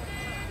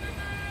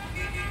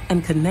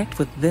and connect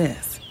with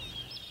this,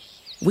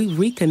 we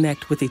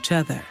reconnect with each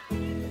other.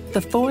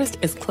 The forest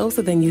is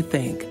closer than you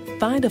think.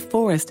 Find a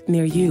forest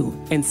near you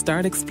and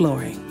start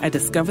exploring at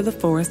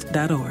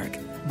discovertheforest.org.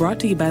 Brought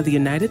to you by the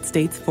United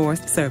States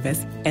Forest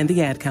Service and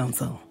the Ad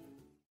Council.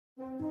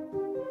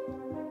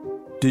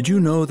 Did you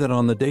know that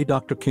on the day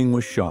Dr. King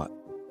was shot,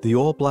 the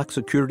all-black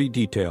security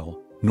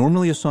detail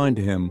normally assigned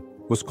to him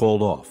was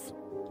called off?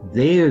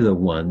 They're the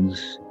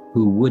ones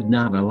who would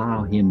not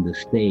allow him to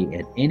stay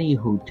at any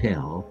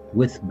hotel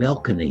with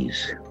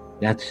balconies.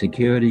 That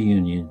security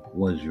union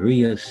was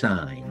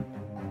reassigned.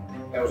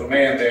 There was a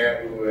man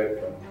there who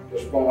had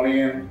just flown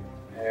in,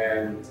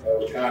 and there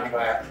was a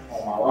contract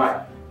on my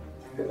life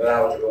that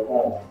I was to go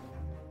home.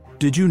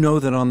 Did you know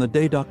that on the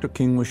day Dr.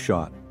 King was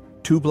shot,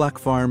 2 black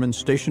firemen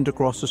stationed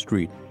across the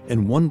street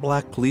and 1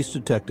 black police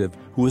detective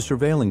who was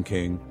surveilling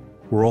King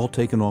were all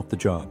taken off the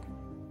job?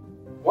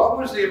 What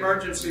was the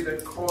emergency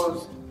that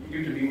caused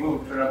you to be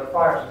moved to another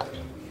fire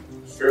station?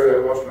 Sir,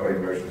 there was no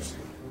emergency.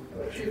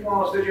 Chief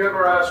Wallace, did you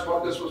ever ask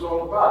what this was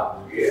all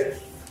about? Yes.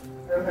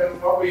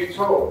 And what were you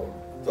told?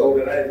 Told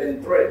that I had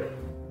been threatened.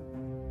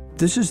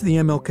 This is the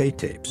MLK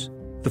tapes.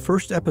 The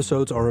first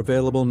episodes are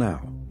available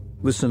now.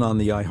 Listen on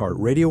the iHeart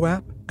Radio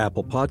app,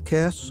 Apple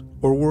Podcasts,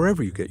 or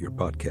wherever you get your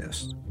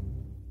podcasts.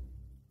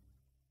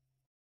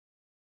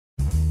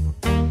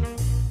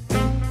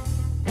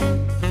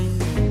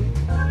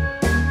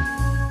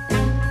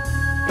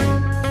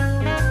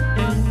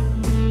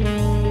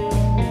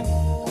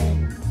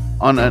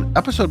 On an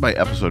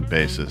episode-by-episode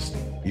basis,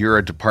 you're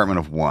a department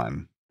of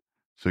one.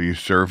 So you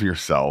serve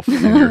yourself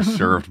and you're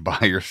served by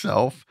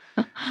yourself.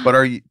 But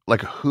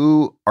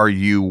who are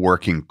you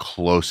working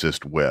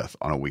closest with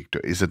on a week?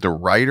 Is it the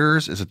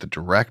writers? Is it the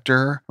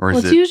director? Or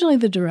is it's usually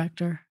the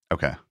director.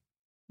 Okay.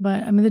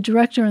 But the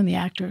director and the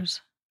actors.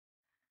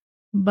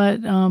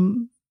 But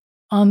on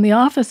The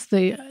Office,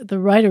 the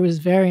writer was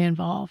very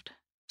involved.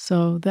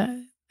 So that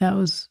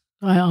was,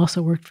 I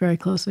also worked very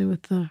closely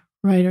with the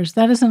writers.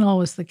 That isn't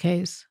always the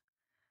case.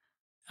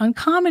 On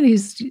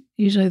comedies,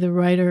 usually the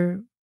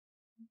writer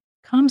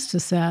comes to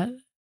set,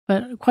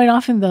 but quite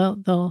often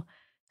they'll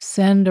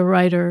send a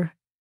writer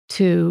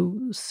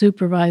to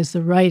supervise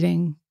the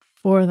writing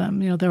for them.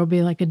 There will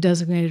be like a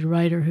designated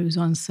writer who's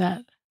on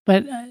set.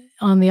 But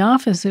on The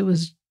Office, it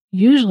was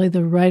usually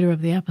the writer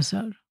of the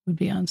episode would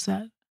be on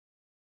set.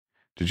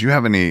 Did you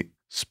have any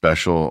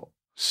special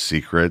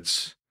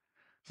secrets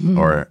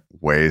or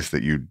ways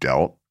that you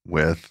dealt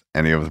with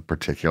any of the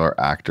particular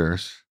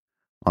actors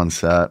on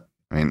set?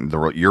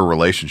 Your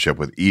relationship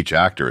with each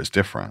actor is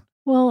different.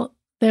 Well,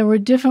 there were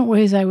different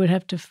ways I would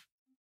have to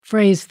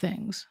phrase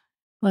things.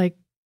 Like,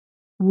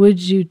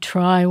 would you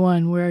try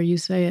one where you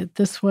say it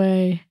this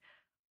way?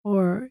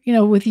 Or,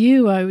 with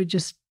you, I would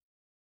just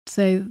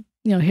say,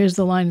 here's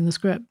the line in the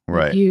script.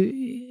 Right.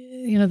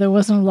 There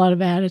wasn't a lot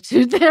of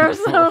attitude there.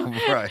 So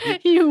right.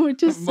 You would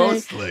just say,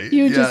 mostly,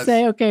 just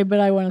say, okay,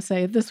 but I want to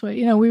say it this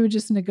way. We would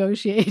just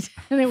negotiate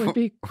and it would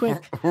be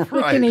quick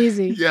and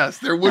easy. Yes,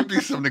 there would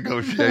be some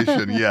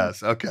negotiation.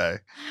 Yes. Okay.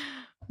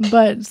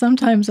 But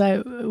sometimes I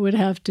would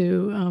have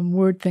to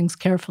word things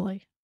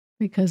carefully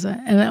because, I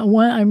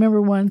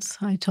remember once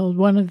I told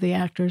one of the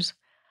actors,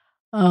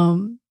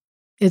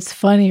 it's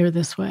funnier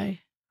this way.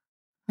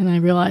 And I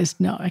realized,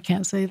 no, I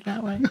can't say it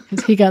that way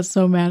because he got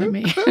so mad at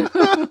me.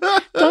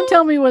 Don't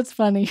tell me what's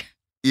funny.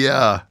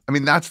 Yeah.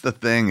 That's the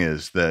thing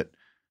is that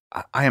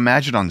I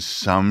imagine on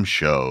some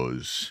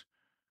shows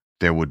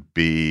there would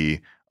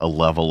be a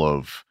level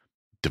of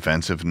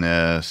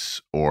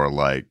defensiveness or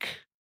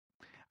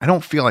I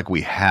don't feel like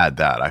we had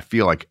that. I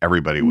feel like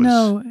everybody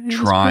was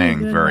trying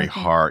very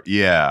hard.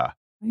 Yeah.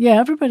 Yeah,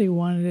 everybody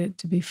wanted it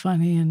to be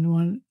funny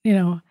and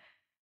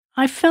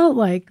I felt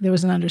like there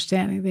was an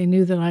understanding. They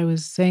knew that I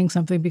was saying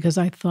something because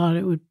I thought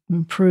it would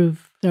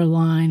improve their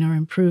line or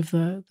improve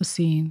the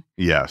scene.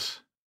 Yes.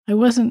 It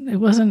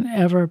wasn't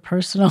ever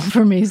personal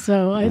for me.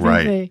 So I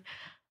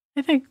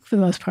think for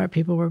the most part,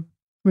 people were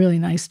really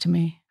nice to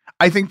me.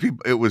 I think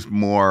it was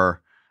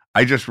more,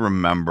 I just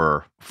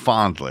remember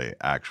fondly,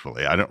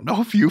 actually. I don't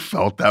know if you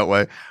felt that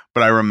way,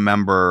 but I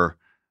remember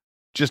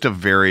just a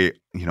very,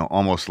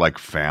 almost like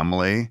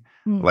family.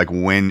 Like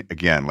when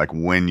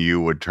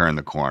you would turn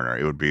the corner,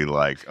 it would be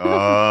like,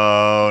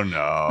 oh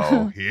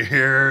no,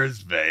 here's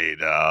Veda.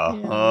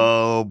 Yeah.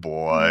 Oh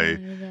boy.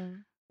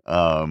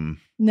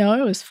 No,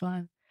 it was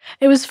fun.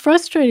 It was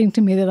frustrating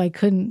to me that I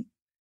couldn't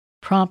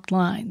prompt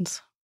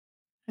lines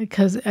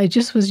because I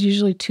just was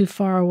usually too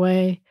far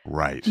away.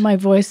 Right. My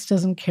voice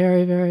doesn't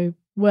carry very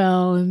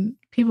well, and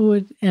people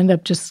would end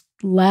up just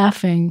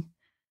laughing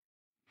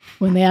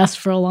when they asked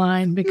for a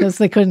line because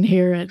they couldn't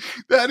hear it.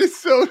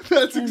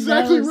 That's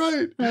exactly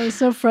right. That was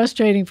so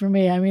frustrating for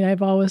me. I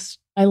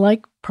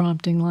like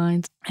prompting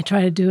lines. I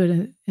try to do it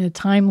in a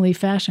timely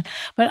fashion.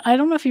 But I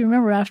don't know if you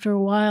remember, after a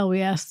while,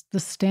 we asked the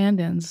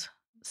stand-ins,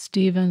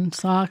 Steven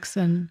Socks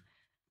and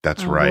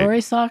That's right. Lori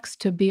Socks,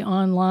 to be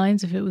on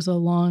lines if it was a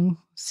long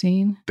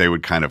scene. They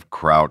would kind of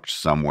crouch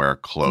somewhere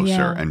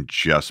closer and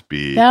just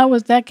be...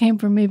 That came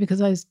from me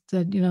because I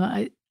said,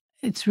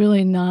 it's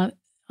really not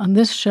on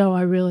this show,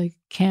 I really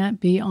can't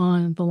be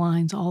on the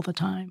lines all the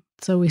time.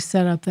 So we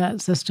set up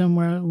that system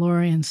where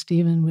Lori and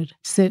Steven would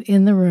sit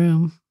in the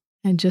room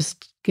and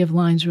just give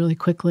lines really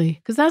quickly.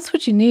 Because that's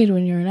what you need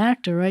when you're an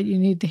actor, right? You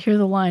need to hear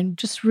the line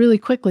just really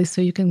quickly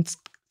so you can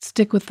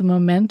stick with the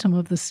momentum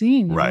of the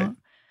scene. Right. Know?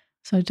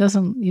 So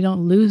you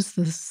don't lose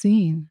the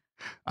scene.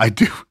 I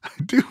do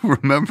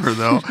remember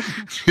though,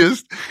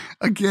 just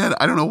again,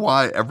 I don't know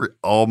why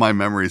all my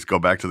memories go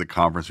back to the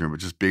conference room, but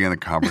just being in the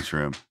conference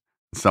room,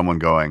 someone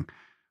going,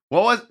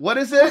 what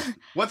is it?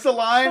 What's the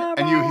line?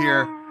 And you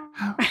hear,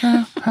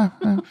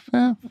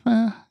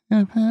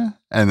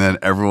 and then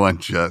everyone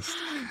just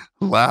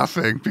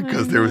laughing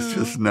because there was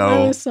just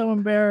I was so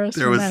embarrassed.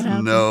 There was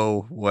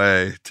no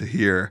way to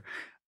hear.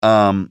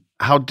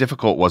 How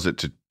difficult was it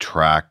to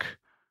track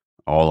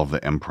all of the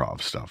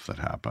improv stuff that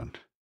happened?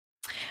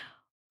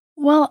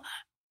 Well,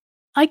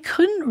 I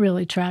couldn't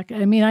really track it.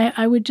 I mean,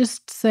 I would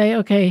just say,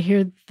 okay,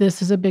 here,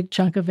 this is a big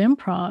chunk of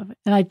improv.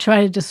 And I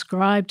try to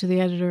describe to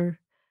the editor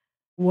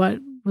what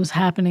was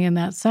happening in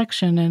that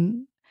section.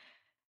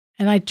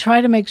 And I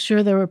try to make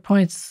sure there were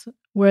points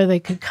where they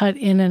could cut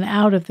in and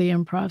out of the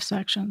improv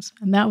sections.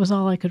 And that was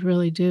all I could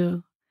really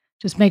do.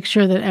 Just make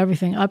sure that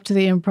everything up to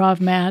the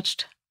improv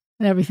matched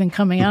and everything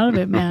coming out of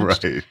it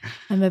matched. Right.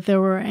 And that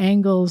there were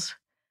angles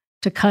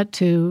to cut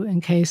to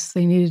in case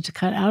they needed to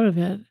cut out of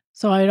it.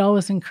 So I'd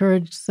always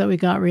encourage that we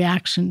got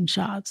reaction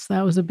shots.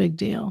 That was a big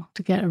deal,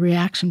 to get a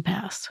reaction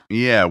pass.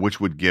 Yeah, which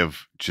would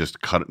give just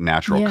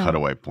natural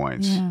cutaway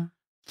points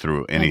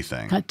through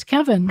anything. Cut to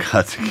Kevin.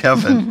 Cut to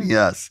Kevin,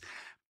 yes.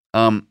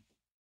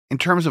 In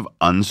terms of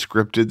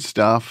unscripted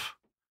stuff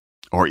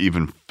or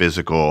even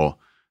physical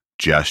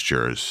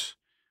gestures,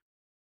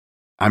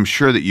 I'm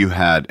sure that you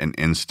had an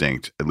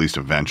instinct, at least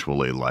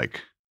eventually,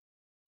 like,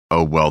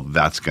 oh, well,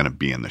 that's going to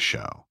be in the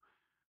show.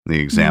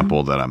 The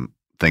example that I'm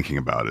thinking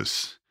about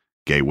is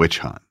Gay Witch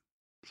Hunt.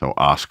 So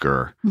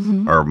Oscar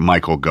or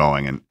Michael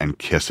going and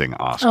kissing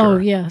Oscar. Oh,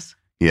 yes.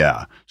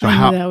 Yeah. So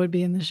I knew that would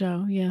be in the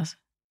show, yes.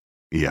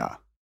 Yeah.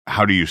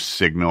 How do you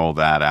signal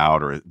that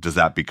out, or does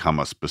that become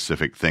a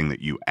specific thing that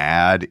you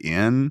add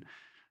in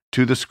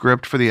to the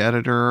script for the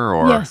editor?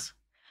 Or yes.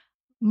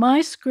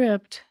 My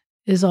script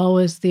is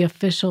always the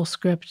official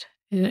script.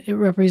 It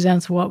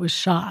represents what was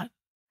shot.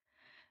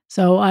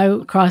 So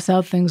I cross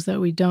out things that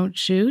we don't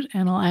shoot,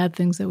 and I'll add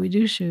things that we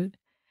do shoot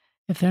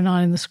if they're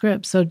not in the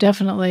script. So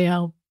definitely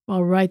I'll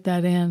write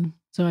that in.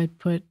 So I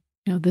put,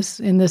 this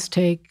in this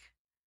take,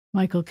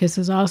 Michael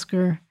kisses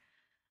Oscar.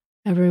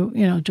 Every,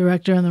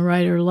 director and the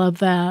writer love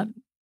that.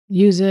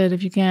 Use it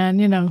if you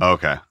can,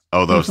 Okay.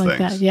 Oh, those things. Like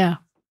that. Yeah.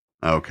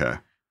 Okay.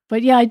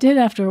 But yeah, I did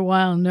after a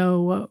while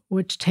know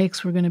which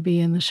takes were going to be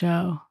in the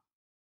show,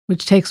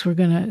 which takes were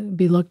going to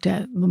be looked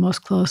at the most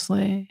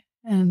closely.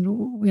 And,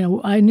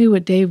 I knew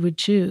what Dave would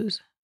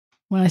choose.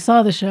 When I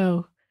saw the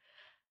show,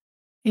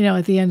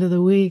 at the end of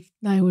the week,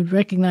 I would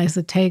recognize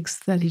the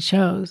takes that he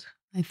chose.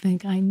 I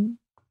think I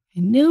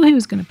knew he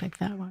was going to pick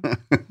that one.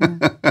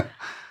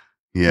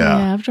 Yeah.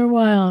 After a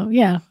while,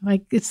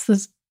 like it's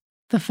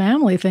the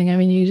family thing. I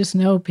mean, you just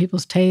know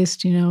people's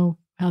taste,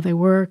 how they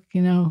work,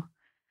 you know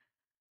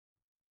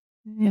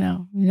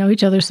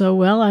each other so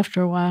well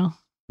after a while.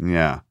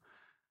 Yeah.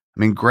 I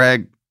mean,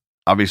 Greg,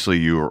 obviously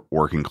you're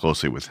working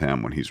closely with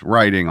him when he's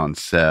writing on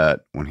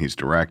set, when he's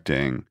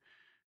directing.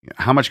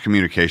 How much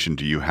communication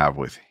do you have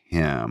with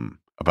him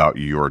about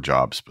your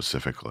job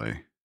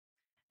specifically?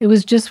 It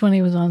was just when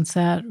he was on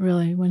set,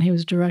 really, when he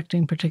was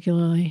directing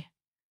particularly.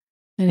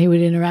 And he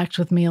would interact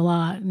with me a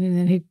lot. And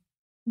then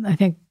I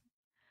think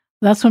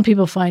that's when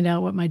people find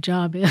out what my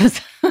job is,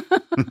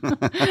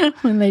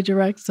 when they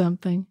direct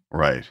something.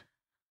 Right.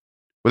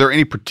 Were there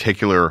any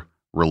particular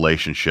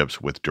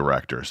relationships with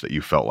directors that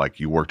you felt like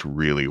you worked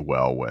really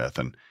well with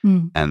and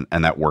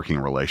that working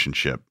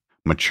relationship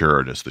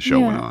matured as the show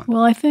went on?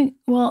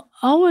 Well,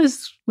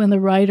 always when the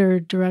writer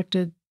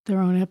directed their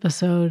own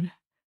episode,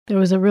 there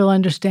was a real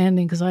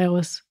understanding because I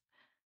always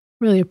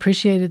really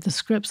appreciated the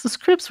scripts. The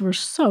scripts were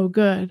so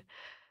good.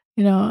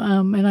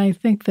 And I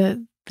think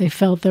that they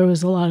felt there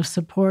was a lot of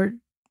support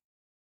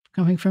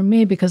coming from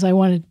me because I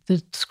wanted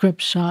the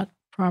script shot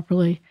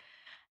properly.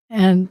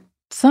 And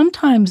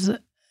sometimes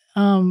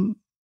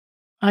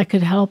I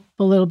could help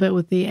a little bit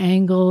with the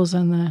angles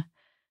and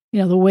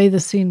the way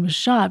the scene was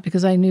shot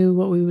because I knew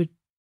what we would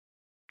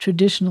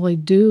traditionally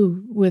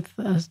do with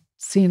a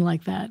scene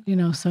like that,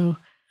 So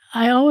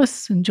I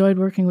always enjoyed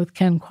working with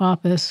Ken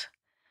Kwapis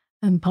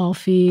and Paul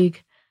Feig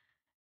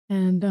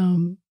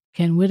and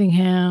Ken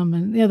Whittingham.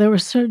 And there were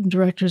certain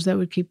directors that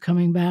would keep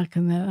coming back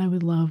and that I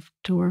would love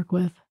to work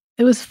with.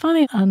 It was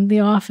funny on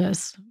The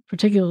Office,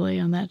 particularly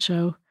on that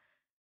show.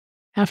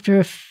 After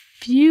a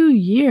few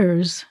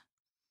years,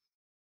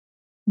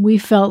 we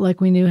felt like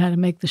we knew how to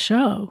make the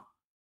show.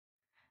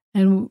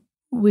 And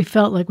we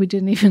felt like we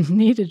didn't even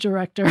need a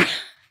director.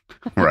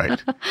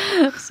 Right.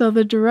 So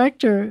the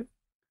director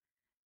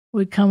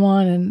would come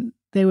on and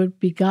they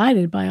would be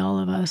guided by all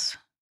of us.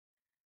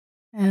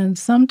 And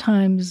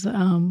sometimes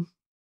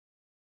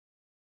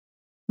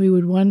we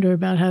would wonder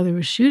about how they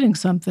were shooting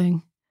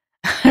something.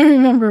 I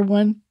remember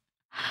one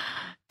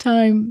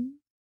time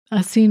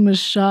a scene was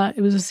shot,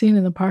 it was a scene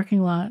in the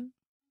parking lot.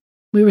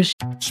 We were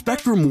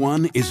Spectrum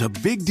One is a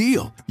big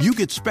deal. You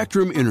get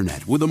Spectrum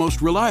Internet with the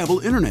most reliable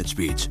internet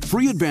speeds,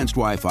 free advanced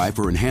Wi-Fi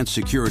for enhanced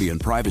security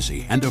and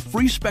privacy, and a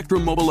free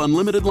Spectrum Mobile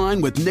Unlimited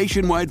line with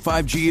nationwide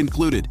 5G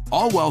included,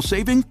 all while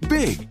saving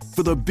big.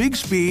 For the big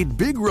speed,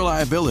 big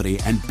reliability,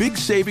 and big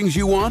savings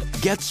you want,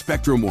 get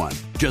Spectrum One.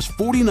 Just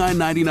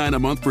 $49.99 a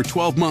month for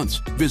 12 months.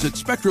 Visit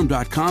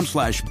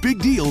spectrum.com/big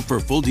deal for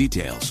full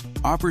details.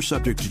 Offer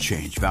subject to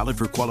change. Valid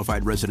for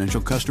qualified residential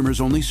customers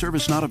only.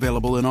 Service not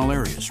available in all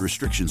areas.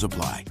 Restrictions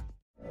apply.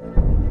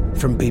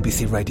 From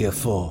BBC Radio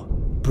 4,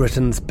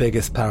 Britain's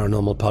biggest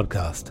paranormal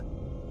podcast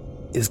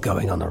is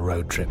going on a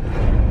road trip.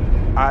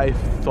 I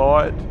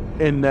thought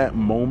in that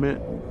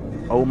moment,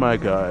 oh my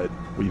God,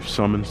 we've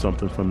summoned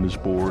something from this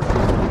board.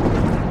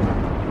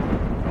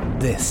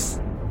 This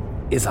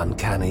is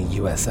Uncanny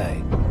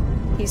USA.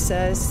 He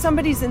says,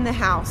 somebody's in the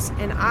house,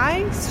 and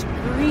I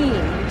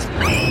screamed.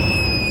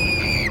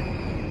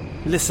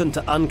 Listen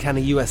to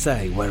Uncanny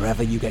USA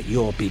wherever you get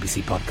your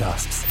BBC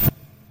podcasts,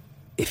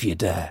 if you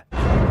dare.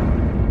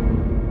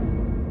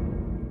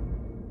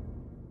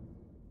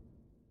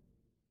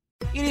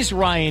 It is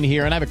Ryan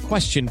here, and I have a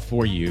question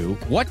for you.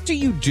 What do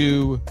you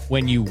do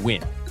when you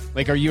win?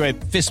 Like, are you a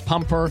fist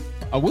pumper,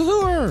 a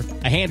woo-hooer,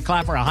 a hand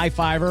clapper, a high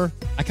fiver?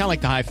 I kind of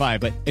like the high five,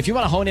 but if you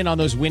want to hone in on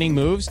those winning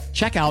moves,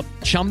 check out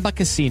Chumba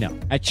Casino.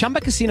 At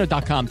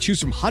ChumbaCasino.com, choose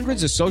from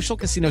hundreds of social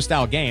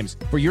casino-style games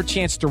for your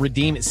chance to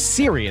redeem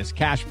serious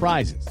cash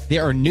prizes.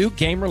 There are new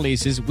game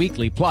releases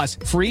weekly, plus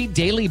free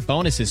daily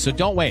bonuses. So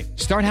don't wait.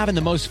 Start having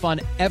the most fun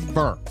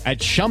ever at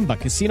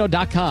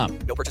ChumbaCasino.com.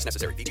 No purchase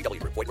necessary.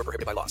 VGW. Void where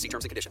prohibited by law. See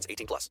terms and conditions.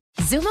 18+.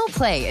 Zumo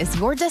Play is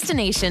your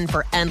destination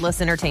for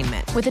endless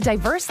entertainment. With a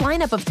diverse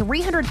lineup of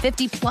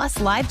 350-plus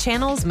live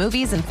channels,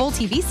 movies, and full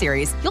TV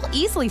series, you'll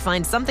easily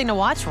find something to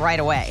watch right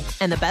away.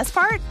 And the best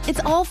part? It's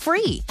all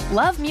free.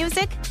 Love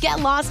music? Get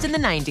lost in the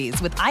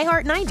 90s with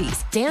iHeart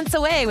 90s, dance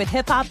away with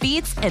hip-hop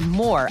beats, and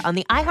more on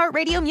the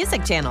iHeartRadio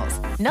music channels.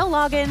 No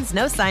logins,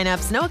 no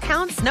signups, no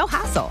accounts, no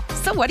hassle.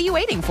 So what are you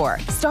waiting for?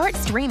 Start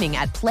streaming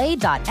at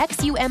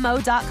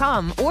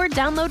play.xumo.com or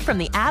download from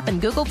the app and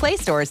Google Play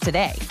stores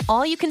today.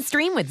 All you can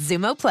stream with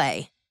Zumo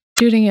Play.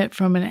 Shooting it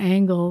from an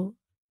angle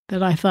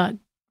that I thought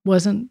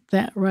wasn't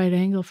that right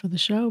angle for the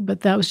show,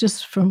 but that was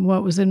just from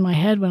what was in my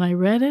head when I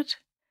read it.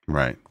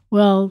 Right.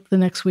 Well, the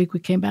next week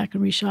we came back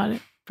and reshot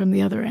it from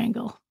the other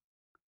angle.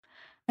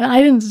 And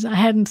I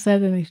hadn't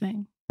said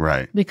anything.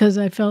 Right. Because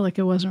I felt like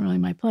it wasn't really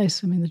my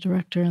place. I mean, the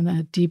director and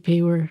the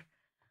DP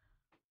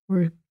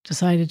were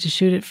decided to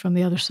shoot it from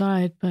the other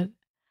side, but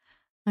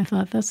I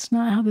thought that's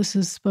not how this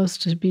is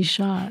supposed to be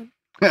shot.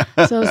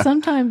 So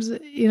sometimes,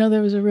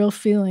 there was a real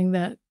feeling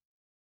that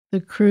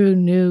the crew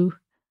knew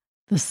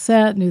the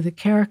set, knew the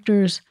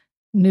characters,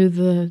 knew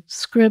the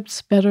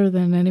scripts better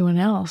than anyone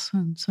else.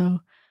 And so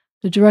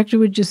the director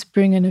would just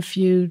bring in a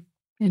few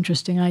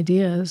interesting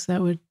ideas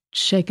that would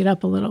shake it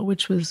up a little,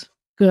 which was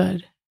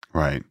good.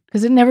 Right.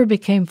 Because it never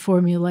became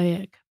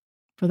formulaic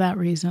for that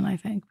reason, I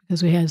think,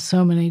 because we had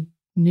so many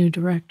new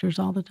directors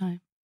all the time.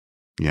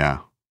 Yeah.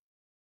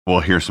 Well,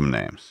 here's some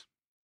names.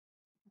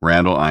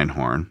 Randall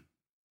Einhorn,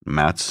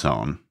 Matt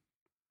Sohn,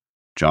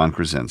 John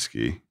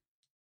Krasinski,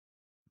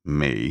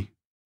 me,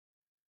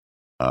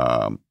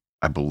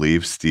 I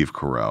believe Steve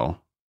Carell,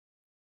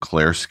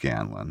 Claire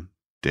Scanlon,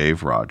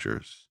 Dave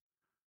Rogers,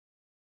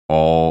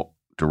 all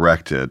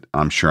directed,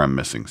 I'm sure I'm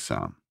missing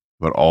some,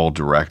 but all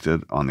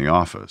directed on The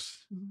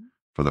Office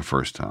for the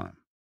first time.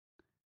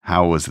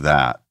 How was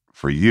that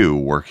for you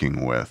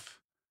working with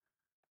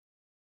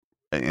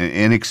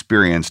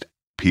inexperienced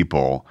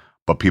people,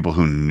 but people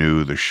who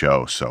knew the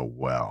show so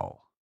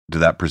well? Did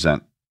that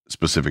present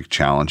specific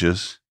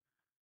challenges?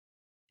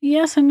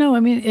 Yes and no.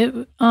 I mean,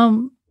 it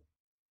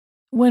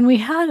when we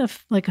had a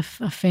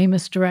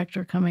famous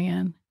director coming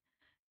in,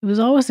 it was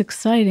always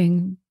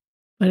exciting,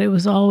 but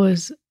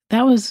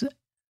that was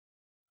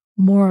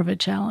more of a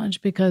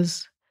challenge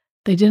because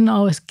they didn't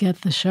always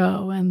get the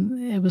show,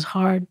 and it was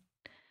hard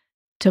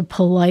to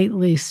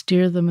politely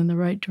steer them in the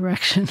right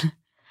direction.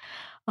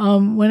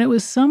 When it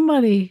was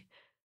somebody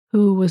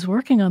who was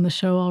working on the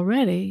show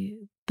already,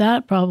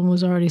 that problem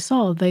was already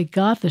solved. They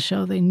got the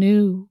show. They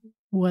knew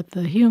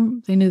they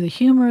knew the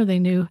humor, they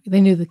knew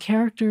the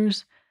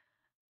characters,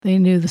 they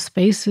knew the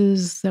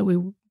spaces that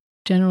we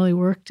generally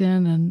worked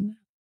in, and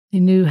they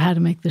knew how to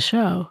make the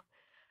show.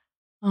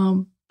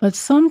 But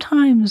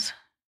sometimes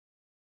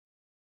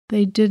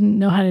they didn't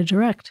know how to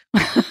direct.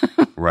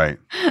 Right.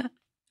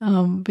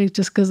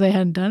 Just because they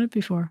hadn't done it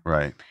before.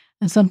 Right.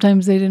 And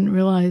sometimes they didn't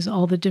realize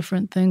all the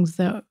different things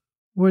that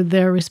were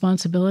their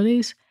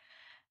responsibilities.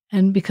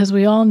 And because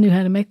we all knew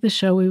how to make the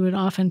show, we would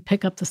often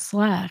pick up the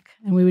slack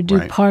and we would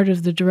do part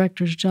of the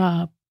director's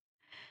job.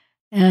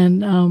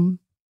 And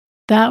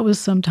that was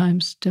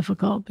sometimes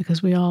difficult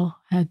because we all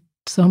had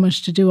so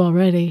much to do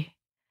already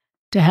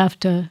to have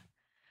to,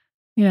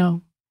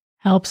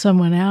 help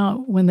someone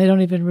out when they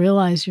don't even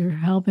realize you're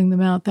helping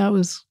them out. That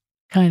was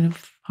kind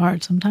of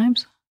hard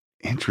sometimes.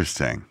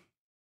 Interesting.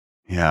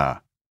 Yeah.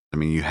 I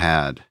mean, you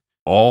had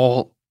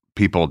all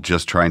people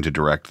just trying to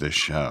direct this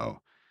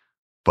show,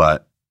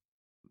 but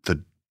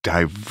the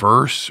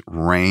diverse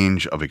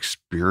range of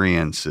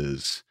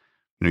experiences.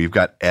 You've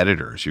got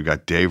editors, you've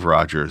got Dave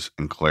Rogers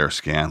and Claire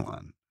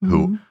Scanlon,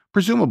 who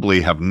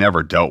presumably have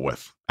never dealt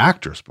with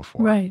actors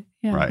before. Right.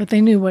 Yeah. Right. But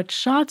they knew what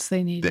shots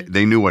they needed.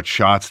 They knew what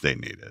shots they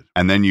needed.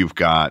 And then you've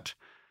got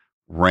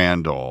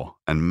Randall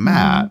and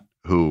Matt,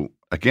 who,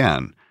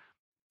 again,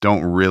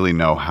 don't really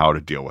know how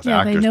to deal with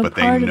actors, but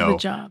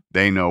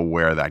they know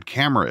where that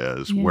camera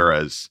is. Yeah.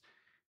 Whereas,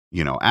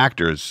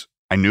 actors,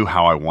 I knew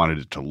how I wanted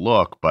it to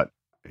look, but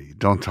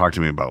don't talk to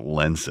me about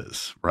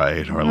lenses,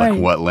 right? Or like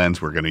what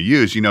lens we're going to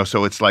use,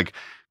 so it's like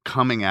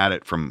coming at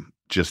it from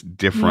just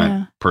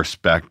different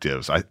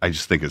perspectives. I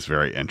just think it's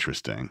very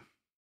interesting.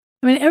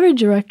 I mean, every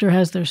director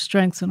has their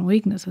strengths and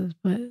weaknesses,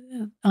 but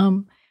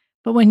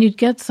when you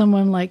get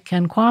someone like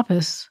Ken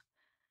Kwapis,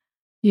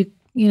 it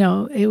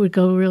would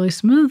go really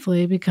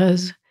smoothly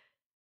because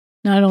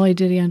not only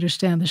did he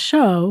understand the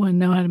show and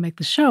know how to make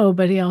the show,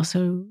 but he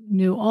also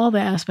knew all the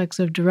aspects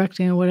of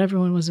directing and what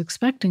everyone was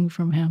expecting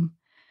from him.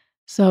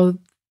 So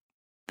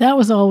that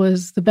was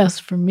always the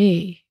best for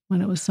me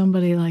when it was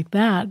somebody like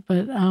that.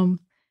 But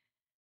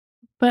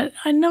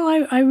I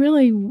know I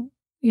really,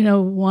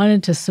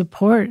 wanted to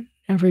support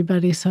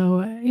everybody.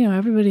 So,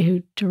 everybody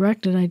who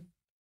directed,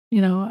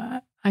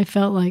 I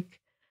felt like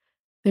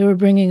they were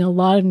bringing a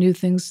lot of new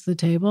things to the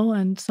table,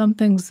 and some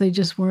things they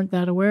just weren't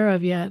that aware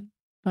of yet.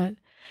 But,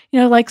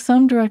 like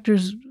some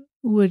directors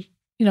would,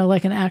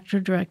 like an actor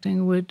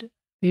directing would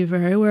be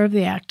very aware of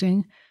the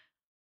acting,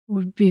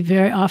 would be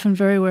very often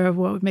very aware of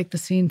what would make the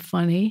scene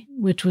funny,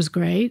 which was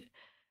great.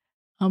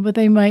 But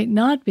they might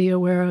not be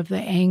aware of the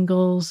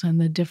angles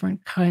and the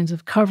different kinds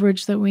of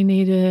coverage that we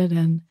needed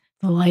and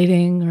the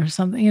lighting or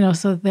something,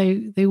 so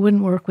they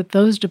wouldn't work with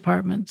those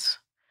departments.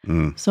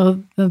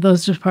 So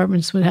those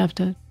departments would have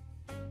to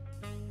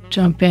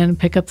jump in and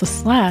pick up the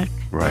slack.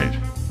 Right.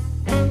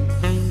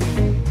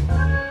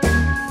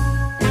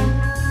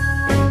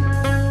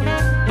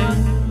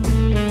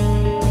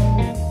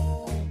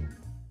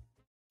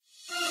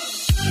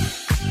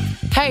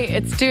 Hey,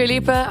 it's Dua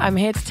Lipa. I'm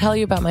here to tell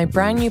you about my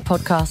brand new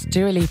podcast,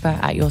 Dua Lipa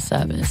at Your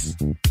Service.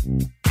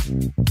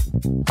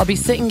 I'll be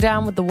sitting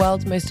down with the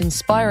world's most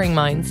inspiring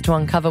minds to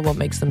uncover what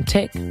makes them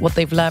tick, what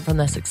they've learned from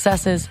their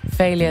successes,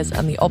 failures,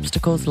 and the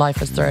obstacles life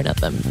has thrown at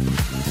them.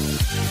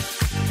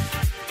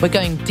 We're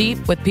going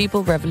deep with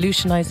people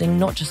revolutionizing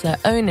not just their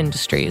own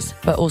industries,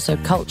 but also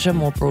culture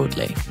more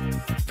broadly.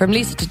 From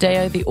Lisa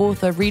Taddeo, the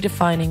author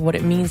redefining what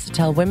it means to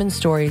tell women's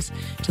stories,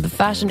 to the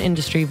fashion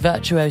industry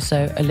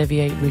virtuoso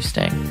Olivier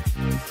Rousteing.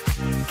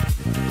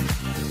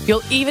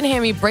 You'll even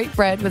hear me break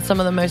bread with some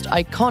of the most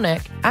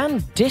iconic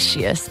and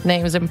dishiest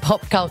names in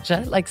pop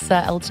culture, like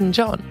Sir Elton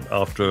John.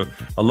 After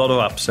a lot of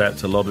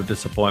upsets, a lot of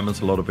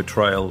disappointments, a lot of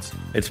betrayals,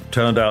 it's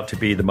turned out to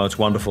be the most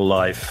wonderful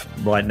life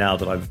right now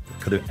that I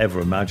could have ever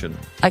imagined.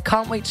 I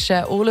can't wait to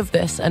share all of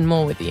this and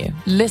more with you.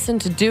 Listen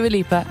to Dua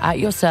Lipa at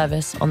Your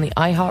Service on the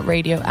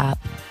iHeartRadio app,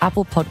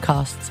 Apple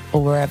Podcasts,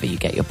 or wherever you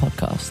get your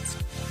podcasts.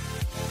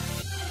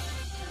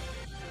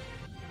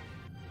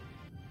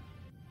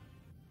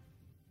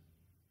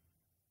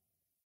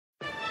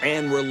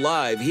 And we're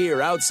live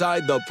here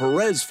outside the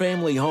Perez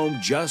family home,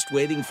 just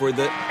waiting for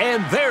the...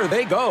 And there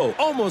they go,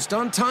 almost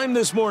on time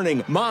this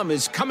morning. Mom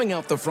is coming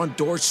out the front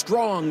door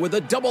strong with a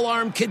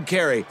double-arm kid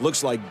carry.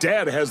 Looks like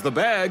Dad has the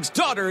bags.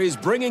 Daughter is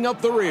bringing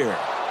up the rear.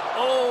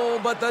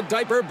 Oh, but the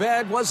diaper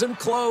bag wasn't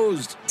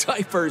closed.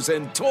 Diapers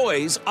and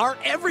toys are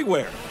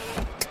everywhere.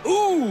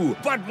 Ooh,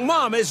 but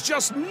Mom has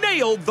just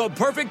nailed the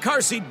perfect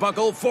car seat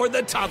buckle for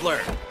the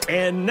toddler.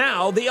 And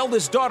now the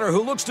eldest daughter,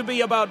 who looks to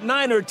be about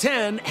 9 or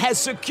 10, has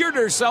secured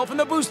herself in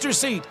the booster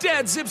seat.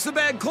 Dad zips the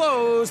bag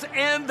closed,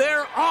 and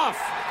they're off.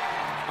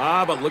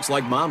 But looks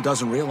like Mom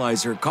doesn't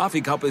realize her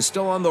coffee cup is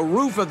still on the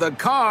roof of the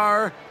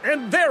car.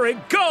 And there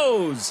it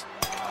goes.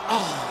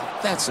 Oh,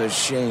 that's a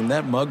shame.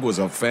 That mug was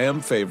a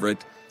fam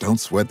favorite. Don't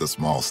sweat the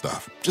small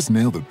stuff. Just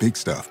nail the big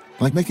stuff.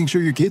 Like making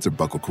sure your kids are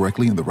buckled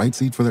correctly in the right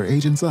seat for their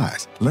age and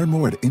size. Learn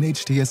more at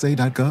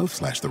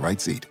nhtsa.gov/the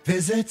right seat.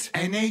 Visit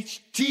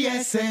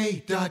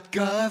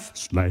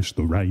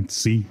nhtsa.gov/the right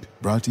seat.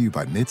 Brought to you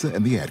by NHTSA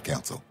and the Ad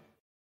Council.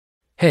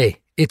 Hey,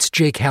 it's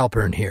Jake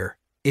Halpern here.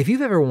 If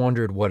you've ever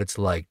wondered what it's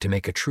like to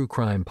make a true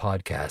crime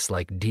podcast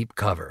like Deep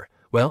Cover,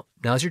 well,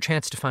 now's your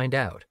chance to find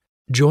out.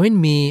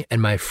 Join me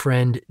and my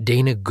friend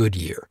Dana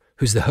Goodyear,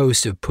 who's the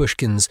host of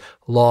Pushkin's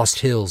Lost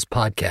Hills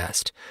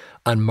podcast,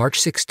 on March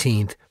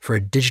 16th for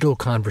a digital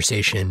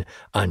conversation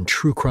on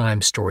true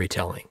crime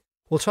storytelling.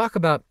 We'll talk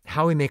about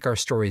how we make our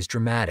stories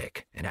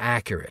dramatic and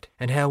accurate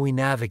and how we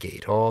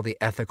navigate all the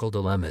ethical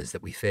dilemmas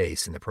that we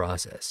face in the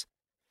process.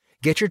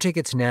 Get your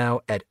tickets now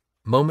at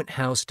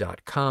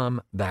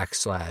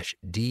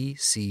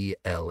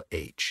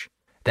momenthouse.com/DCLH.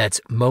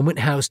 That's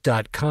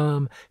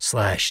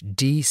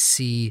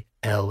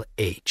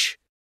momenthouse.com/DCLH.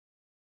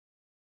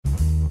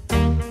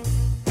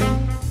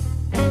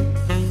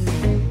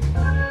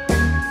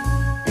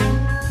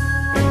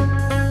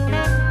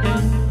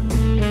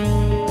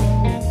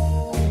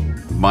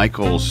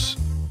 Michael's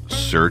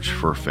search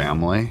for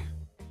family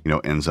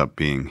ends up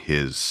being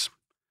his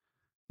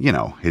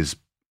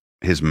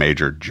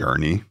major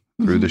journey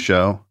through the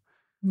show.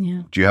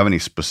 Yeah. Do you have any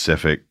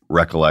specific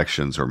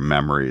recollections or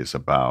memories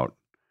about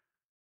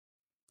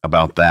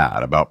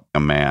that, about a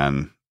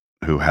man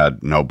who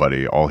had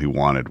nobody, all he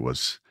wanted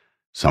was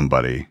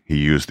somebody? He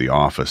used the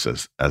office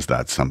as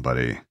that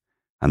somebody,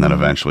 and then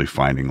eventually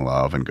finding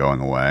love and going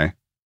away?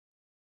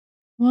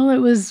 Well, it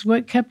was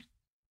what kept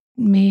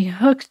me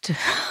hooked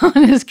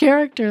on his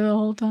character the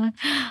whole time.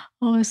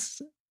 I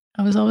was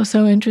always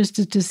so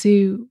interested to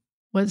see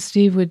what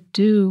Steve would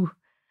do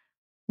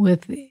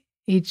with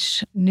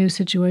each new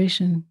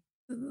situation.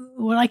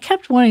 What I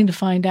kept wanting to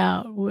find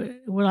out,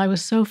 what I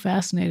was so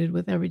fascinated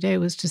with every day,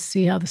 was to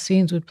see how the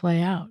scenes would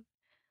play out.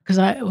 Because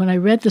when I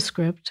read the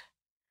script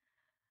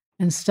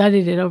and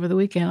studied it over the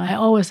weekend, I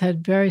always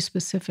had very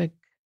specific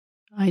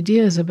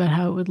ideas about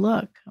how it would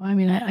look. I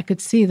mean, I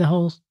could see the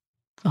whole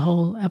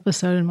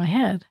episode in my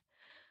head.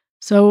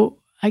 So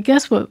I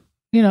guess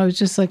it's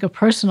just like a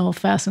personal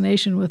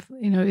fascination with,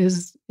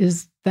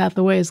 is that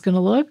the way it's going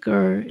to look,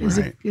 or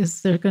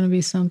is there going to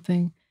be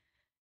something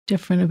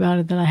different about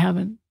it that I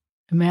haven't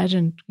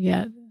imagined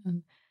yet?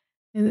 And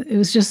it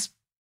was just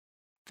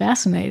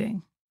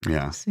fascinating.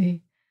 Yeah. To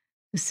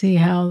see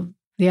how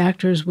the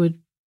actors would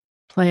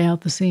play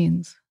out the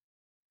scenes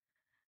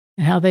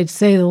and how they'd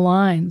say the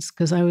lines,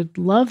 because I would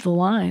love the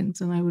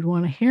lines and I would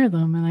want to hear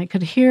them. And I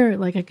could hear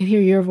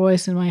your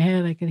voice in my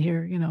head. I could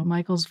hear,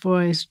 Michael's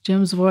voice,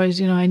 Jim's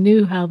voice. I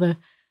knew how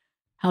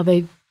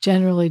they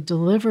generally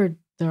delivered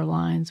their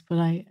lines, but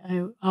I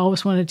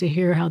always wanted to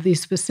hear how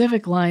these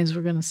specific lines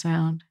were going to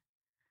sound.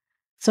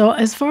 So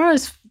as far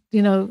as,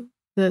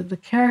 the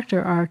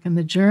character arc and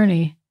the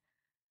journey,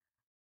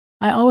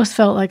 I always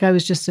felt like I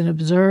was just an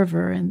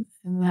observer, and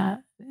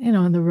that,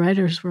 and the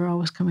writers were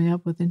always coming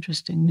up with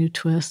interesting new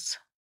twists.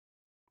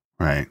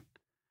 Right.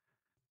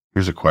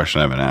 Here's a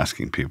question I've been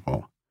asking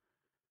people.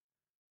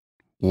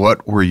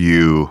 What were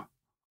you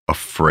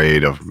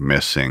afraid of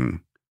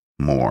missing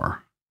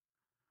more,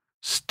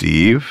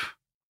 Steve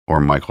or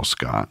Michael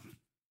Scott?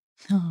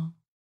 Oh.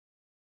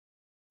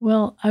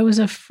 Well, I was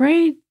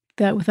afraid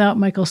that without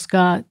Michael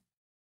Scott,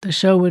 the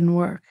show wouldn't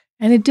work.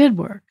 And it did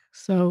work.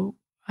 So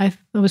I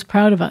was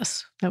proud of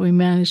us that we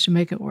managed to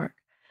make it work.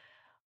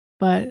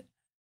 But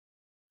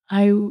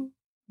I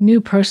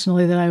knew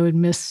personally that I would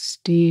miss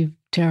Steve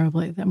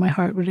terribly, that my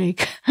heart would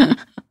ache,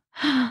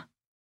 that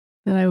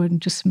I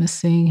wouldn't just miss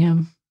seeing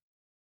him.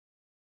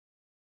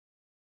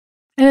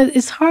 And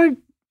it's hard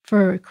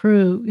for a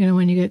crew,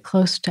 when you get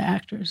close to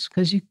actors,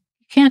 because you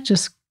can't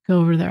just go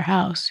over to their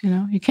house,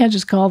 you can't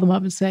just call them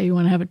up and say you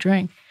want to have a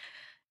drink,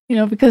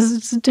 because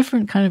it's a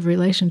different kind of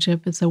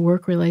relationship. It's a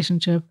work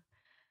relationship.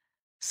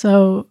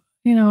 So,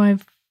 I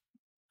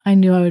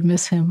knew I would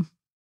miss him.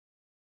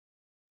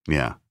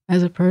 Yeah.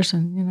 As a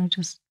person,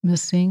 just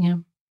miss seeing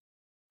him.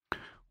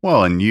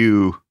 Well, and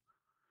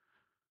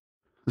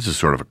this is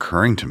sort of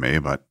occurring to me,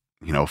 but,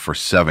 for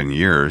 7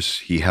 years,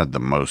 he had the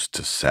most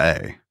to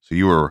say. So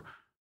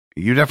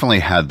you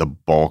definitely had the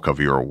bulk of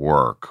your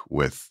work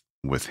with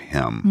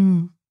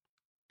him.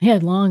 He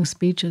had long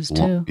speeches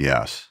too.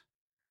 Yes.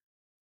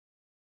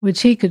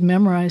 Which he could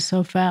memorize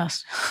so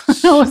fast.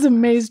 It always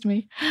amazed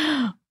me.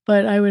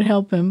 But I would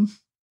help him.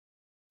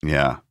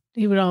 Yeah.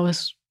 He would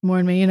always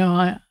warn me,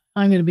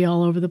 I'm going to be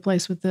all over the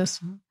place with this.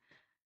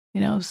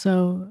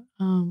 So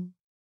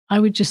I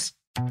would just...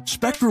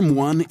 Spectrum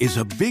One is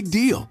a big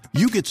deal.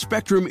 You get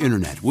Spectrum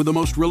Internet with the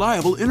most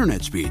reliable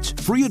internet speeds,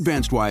 free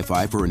advanced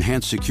Wi-Fi for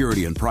enhanced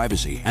security and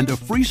privacy, and a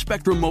free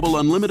Spectrum Mobile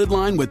Unlimited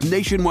line with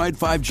nationwide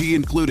 5G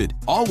included,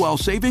 all while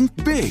saving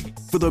big.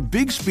 For the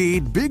big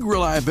speed, big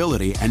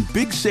reliability, and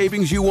big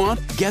savings you want,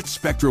 get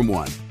Spectrum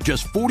One.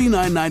 Just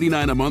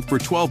 $49.99 a month for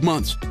 12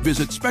 months.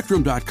 Visit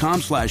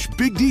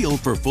spectrum.com/big deal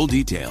for full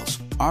details.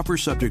 Offer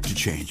subject to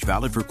change.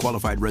 Valid for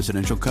qualified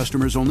residential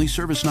customers only.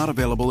 Service not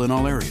available in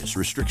all areas.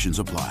 Restrictions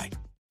apply.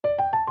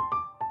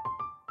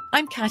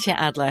 I'm Katya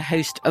Adler,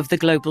 host of The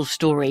Global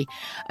Story.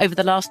 Over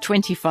the last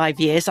 25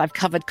 years, I've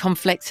covered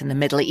conflicts in the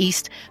Middle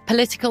East,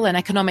 political and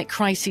economic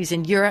crises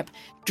in Europe,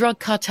 drug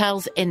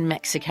cartels in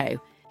Mexico.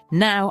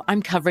 Now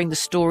I'm covering the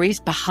stories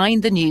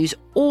behind the news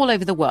all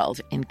over the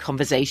world in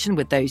conversation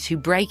with those who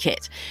break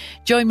it.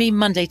 Join me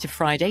Monday to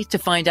Friday to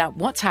find out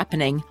what's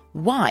happening,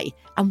 why,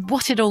 and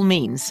what it all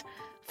means.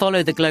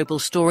 Follow The Global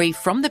Story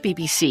from the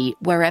BBC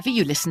wherever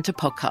you listen to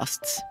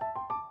podcasts.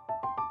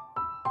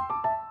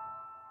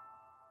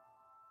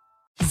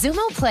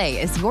 Zumo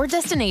Play is your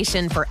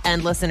destination for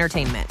endless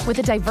entertainment. With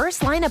a diverse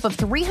lineup of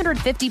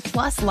 350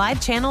 plus live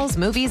channels,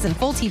 movies, and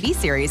full TV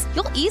series,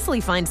 you'll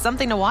easily find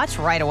something to watch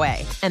right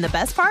away. And the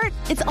best part?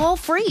 It's all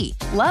free.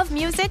 Love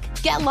music?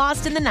 Get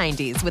lost in the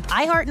 90s with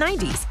iHeart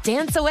 90s,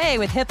 dance away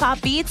with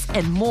hip-hop beats,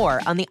 and more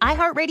on the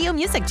iHeartRadio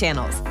music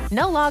channels.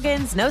 No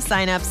logins, no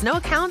signups, no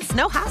accounts,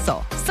 no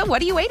hassle. So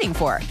what are you waiting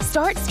for?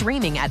 Start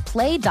streaming at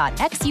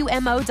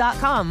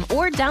play.xumo.com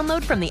or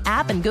download from the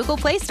app and Google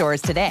Play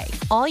stores today.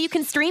 All you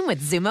can stream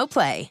with Zumo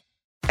Play.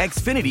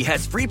 Xfinity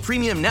has free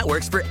premium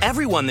networks for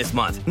everyone this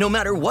month, no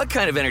matter what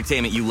kind of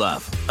entertainment you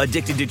love.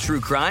 Addicted to true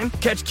crime?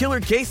 Catch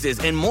killer cases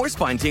and more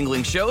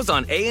spine-tingling shows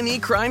on A&E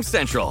Crime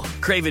Central.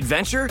 Crave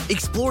adventure?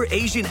 Explore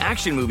Asian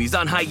action movies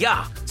on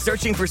Hi-Ya.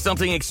 Searching for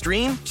something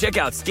extreme? Check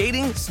out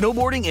skating,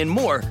 snowboarding, and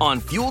more on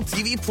Fuel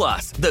TV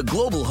Plus, the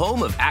global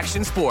home of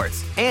action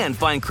sports. And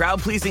find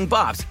crowd-pleasing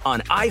bops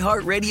on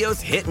iHeartRadio's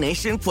Hit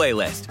Nation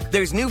playlist.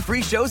 There's new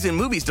free shows and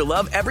movies to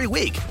love every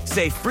week.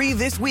 Say free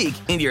this week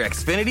in your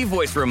Xfinity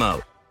voice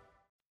remote.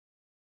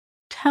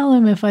 Tell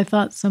him if I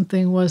thought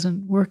something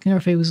wasn't working or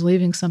if he was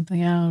leaving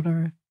something out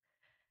or,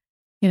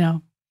 he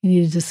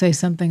needed to say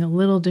something a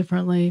little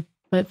differently.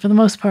 But for the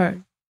most part,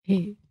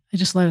 I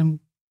just let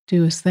him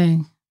do his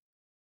thing.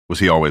 Was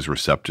he always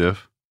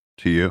receptive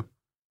to you?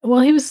 Well,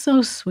 he was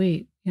so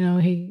sweet.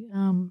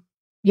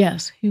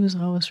 Yes, he was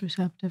always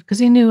receptive because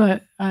he knew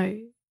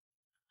I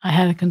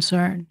had a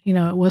concern.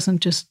 I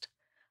wasn't just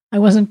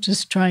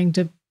trying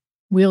to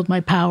wield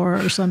my power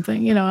or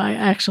something. It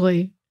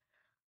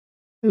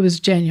was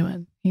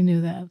genuine. He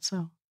knew that.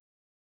 So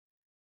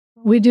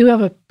we do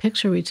have a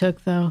picture we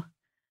took, though.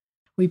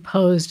 We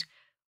posed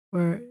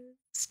where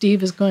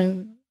Steve is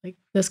going like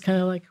this,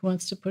 kind of like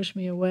wants to push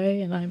me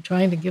away, and I'm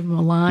trying to give him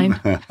a line.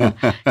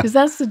 Because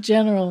that's the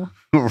general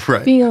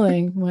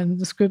feeling when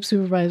the script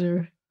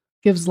supervisor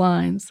gives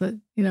lines that,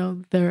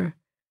 they're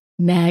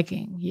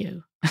nagging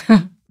you.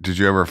 Did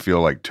you ever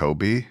feel like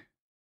Toby?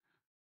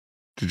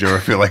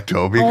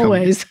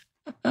 Always.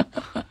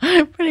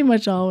 Pretty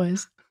much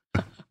always.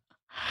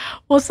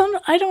 Well,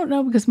 I don't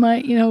know because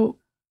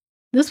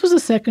this was a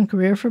second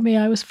career for me.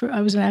 I was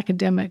an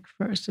academic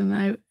first,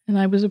 and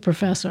I was a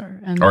professor.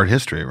 And art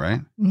history,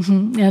 right?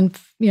 Mm-hmm, and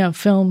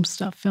film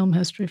stuff, film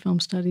history, film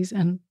studies,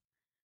 and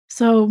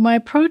so my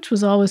approach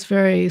was always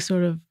very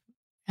sort of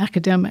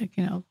academic.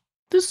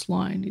 This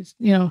line is,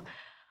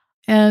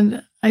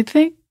 and I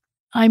think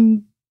I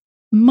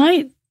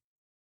might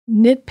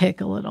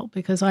nitpick a little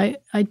because I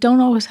don't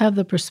always have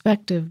the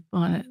perspective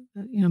on it.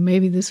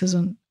 Maybe this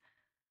isn't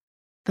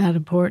that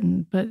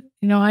important, but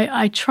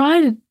I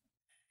try to.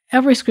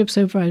 Every script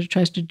supervisor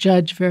tries to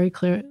judge very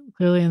clearly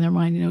in their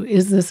mind.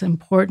 Is this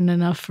important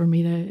enough for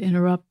me to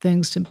interrupt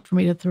things? For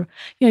me to throw?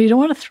 You don't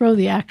want to throw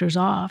the actors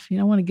off. You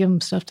don't want to give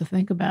them stuff to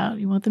think about.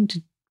 You want them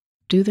to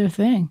do their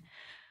thing.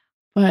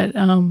 But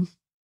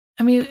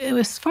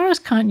as far as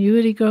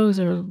continuity goes,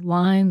 or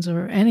lines,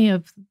 or any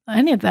of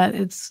that,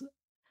 it's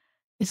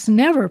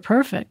never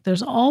perfect.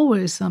 There's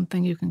always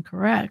something you can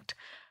correct,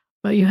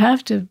 but you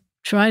have to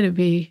try to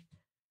be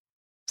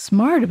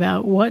smart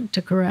about what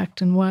to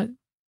correct and what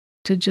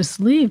to just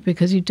leave,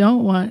 because you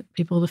don't want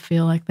people to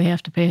feel like they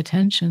have to pay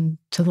attention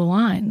to the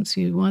lines.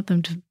 You want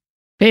them to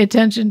pay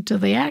attention to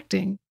the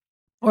acting,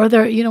 or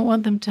you don't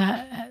want them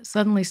to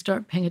suddenly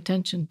start paying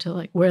attention to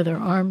like where their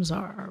arms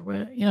are, or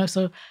where,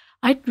 so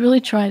I really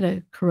try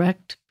to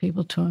correct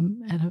people to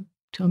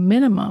a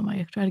minimum.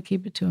 I try to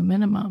keep it to a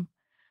minimum,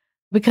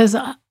 because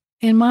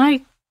in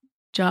my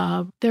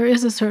job, there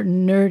is a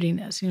certain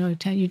nerdiness.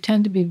 You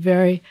tend to be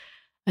very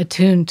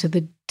attuned to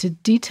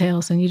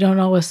details, and you don't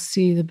always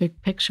see the big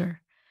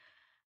picture.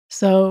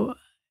 So,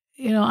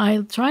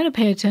 I try to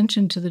pay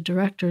attention to the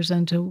directors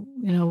and to,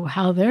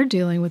 how they're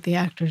dealing with the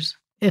actors.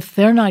 If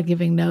they're not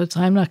giving notes,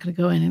 I'm not going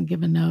to go in and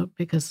give a note,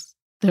 because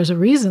there's a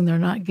reason they're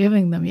not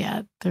giving them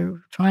yet.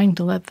 They're trying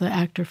to let the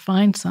actor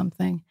find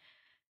something.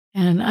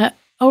 And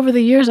over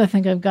the years, I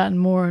think I've gotten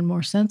more and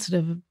more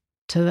sensitive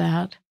to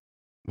that.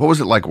 What was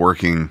it like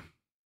working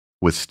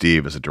with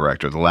Steve as a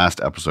director? The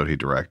last episode he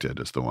directed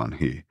is the one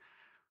he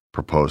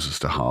proposes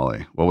to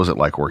Holly. What was it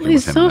like working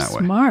with him in that way? He's so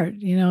smart,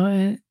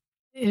 and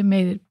it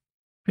made it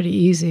pretty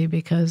easy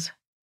because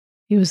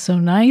he was so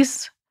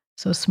nice,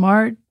 so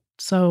smart,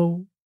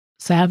 so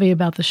savvy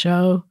about the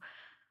show.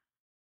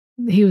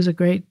 He was a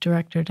great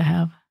director to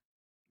have.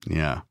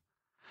 Yeah.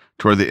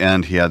 Toward the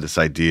end, he had this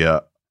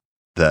idea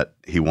that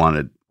he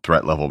wanted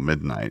Threat Level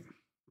Midnight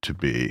to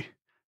be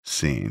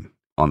seen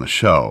on the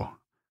show.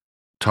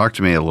 Talk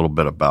to me a little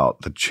bit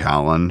about the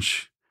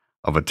challenge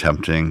of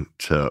attempting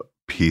to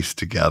piece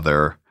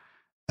together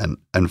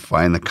and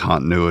find the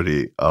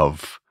continuity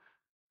of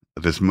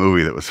this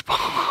movie that was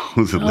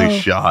supposedly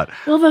shot.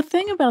 Well, the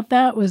thing about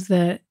that was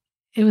that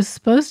it was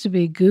supposed to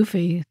be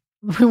goofy.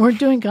 We weren't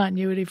doing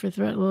continuity for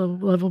Threat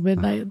Level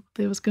Midnight.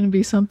 It was going to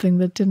be something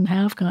that didn't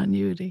have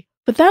continuity.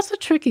 But that's a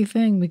tricky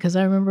thing, because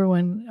I remember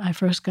when I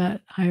first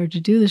got hired to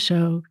do the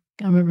show,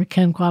 I remember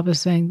Ken Quapis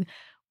saying,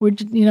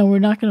 we're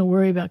not going to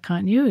worry about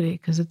continuity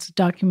because it's a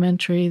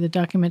documentary. The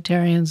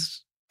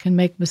documentarians can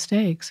make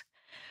mistakes.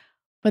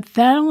 But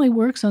that only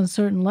works on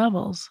certain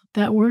levels.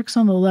 That works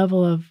on the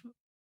level of,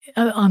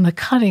 on the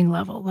cutting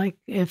level. Like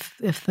if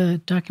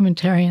the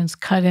documentarians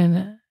cut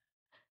in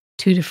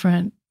two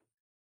different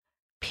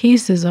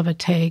pieces of a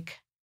take,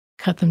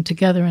 cut them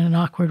together in an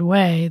awkward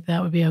way,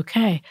 that would be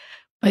okay.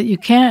 But you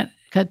can't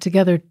cut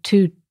together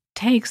two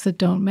takes that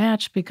don't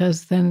match,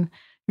 because then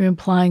you're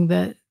implying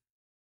that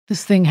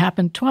this thing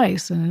happened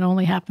twice and it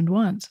only happened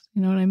once.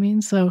 You know what I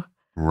mean? So,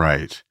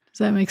 right. Does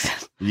that make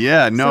sense?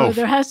 Yeah, no. So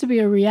there has to be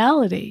a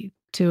reality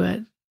to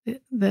it.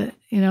 that,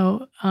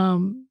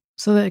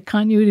 so that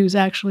continuity was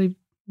actually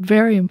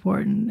very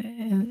important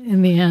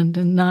in the end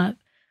and not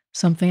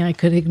something I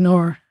could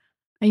ignore.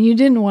 And you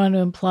didn't want to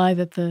imply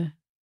that the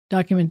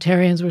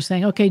documentarians were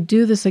saying, okay,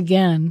 do this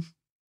again.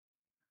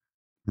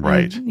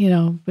 Right.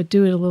 And, but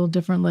do it a little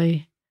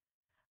differently,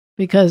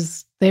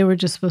 because they were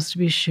just supposed to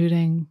be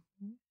shooting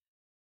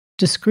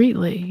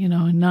discreetly,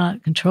 and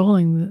not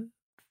controlling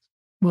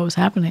what was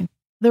happening.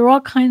 There were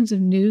all kinds of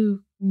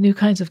new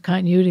kinds of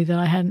continuity that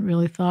I hadn't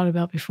really thought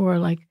about before.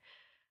 Like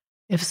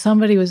if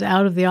somebody was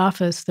out of the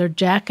office, their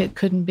jacket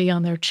couldn't be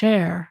on their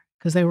chair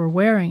because they were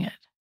wearing it.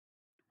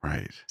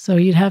 Right. So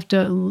you'd have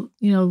to,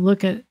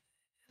 look at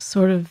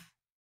sort of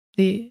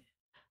the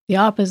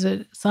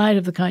opposite side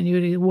of the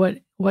continuity, what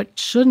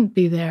shouldn't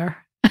be there.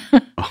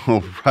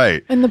 Oh,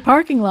 right. In the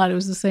parking lot, it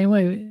was the same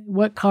way.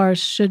 What cars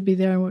should be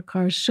there and what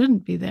cars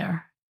shouldn't be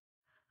there.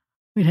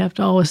 We'd have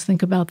to always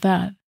think about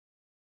that.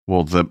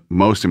 Well, the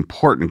most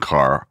important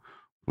car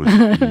was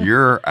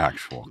your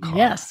actual car.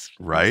 Yes.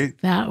 Right?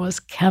 That was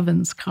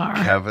Kevin's car.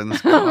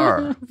 Kevin's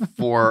car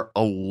for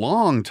a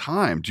long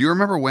time. Do you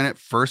remember when it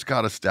first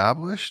got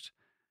established?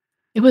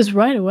 It was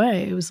right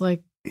away. It was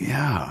like,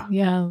 yeah,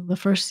 the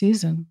first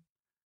season.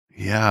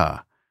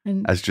 Yeah.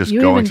 And as just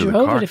you going even to the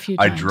drove car. It a few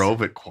I times.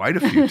 drove it quite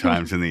a few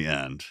times in the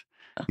end.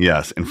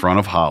 Yes, in front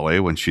of Holly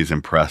when she's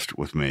impressed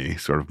with me,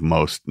 sort of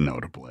most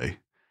notably.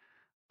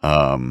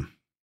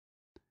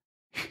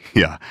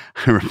 Yeah,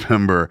 I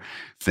remember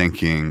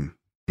thinking,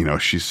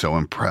 she's so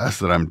impressed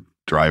that I'm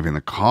driving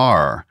the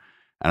car.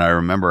 And I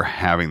remember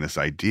having this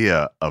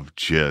idea of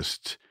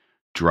just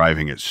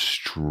driving it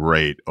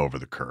straight over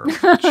the curb,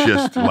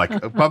 just like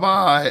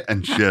bye-bye,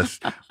 and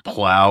just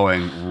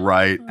plowing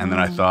right. And then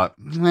I thought,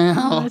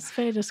 well, it's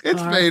Veda's car.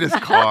 It's Veda's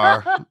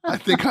car. I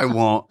think I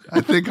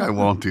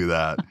won't do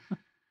that.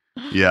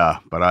 Yeah,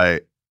 but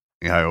I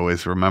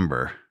always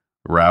remember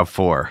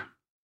RAV4.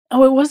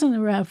 Oh, it wasn't a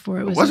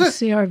RAV4. It was a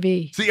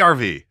CRV.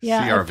 CRV.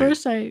 Yeah, CRV. At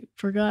first I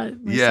forgot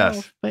myself.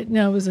 Yes. But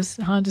no, it was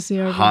a Honda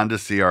CRV. Honda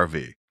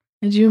CRV.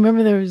 And do you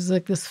remember there was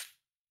like this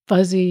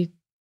fuzzy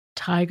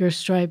tiger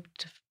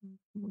striped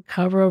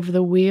cover over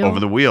the wheel? Over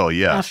the wheel,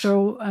 yes.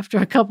 After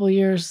a couple of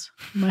years,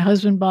 my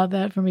husband bought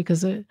that for me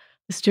because the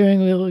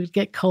steering wheel would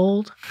get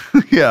cold.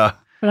 Yeah.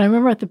 But I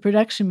remember at the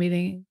production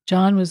meeting,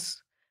 John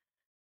was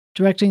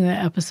directing the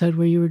episode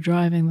where you were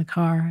driving the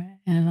car.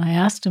 And I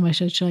asked him, I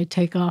said, should I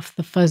take off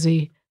the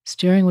fuzzy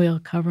steering wheel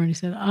cover? And he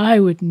said, I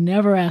would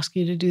never ask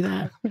you to do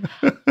that.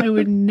 I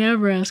would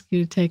never ask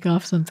you to take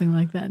off something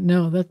like that.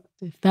 No,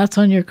 if that's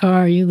on your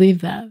car, you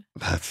leave that.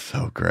 That's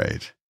so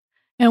great.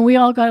 And we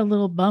all got a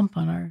little bump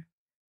on our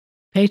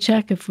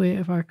paycheck I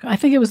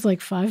think it was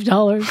like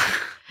 $5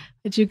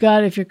 that you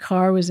got if your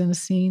car was in a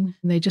scene.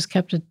 And they just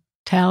kept a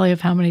tally of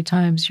how many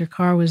times your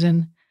car was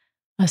in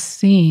a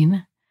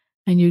scene,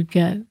 and you'd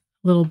get a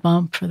little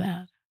bump for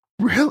that.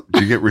 Really?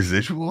 Do you get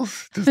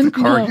residuals? Does the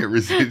car get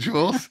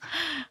residuals?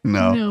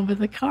 No. No, but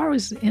the car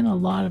was in a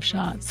lot of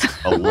shots.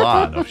 A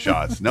lot of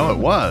shots. No, it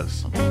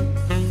was.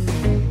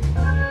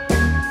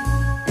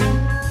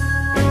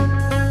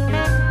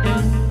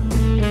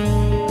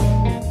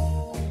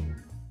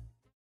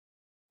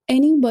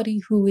 Anybody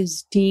who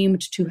is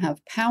deemed to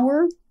have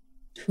power,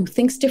 who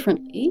thinks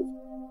differently,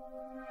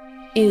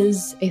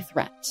 is a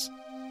threat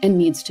and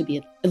needs to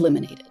be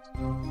eliminated.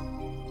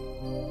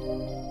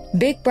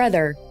 Big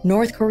Brother,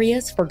 North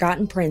Korea's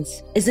Forgotten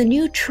Prince, is a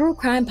new true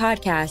crime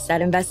podcast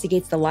that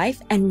investigates the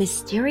life and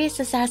mysterious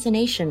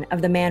assassination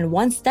of the man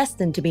once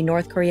destined to be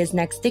North Korea's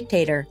next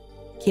dictator,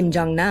 Kim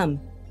Jong-nam.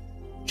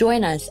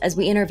 Join us as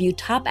we interview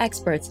top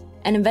experts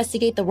and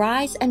investigate the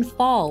rise and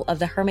fall of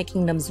the Hermit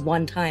Kingdom's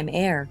one-time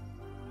heir.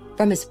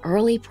 From his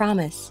early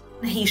promise,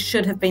 he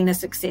should have been the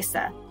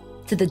successor,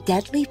 to the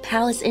deadly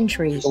palace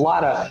intrigue. There's a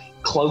lot of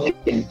cloak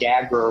and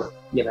dagger,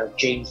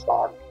 James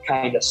Bond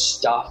kind of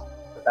stuff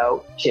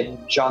about Kim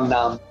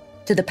Jong-nam.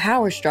 To the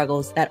power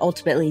struggles that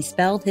ultimately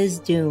spelled his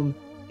doom.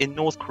 In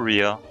North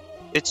Korea,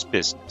 it's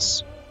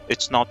business.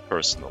 It's not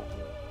personal.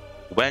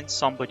 When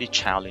somebody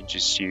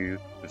challenges you,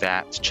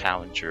 that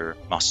challenger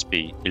must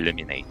be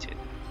eliminated.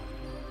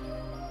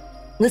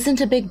 Listen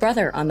to Big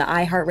Brother on the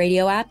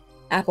iHeartRadio app,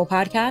 Apple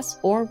Podcasts,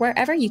 or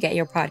wherever you get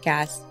your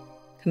podcasts.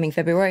 Coming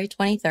February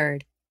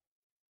 23rd.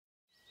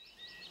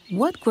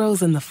 What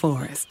grows in the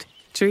forest?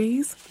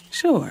 Trees?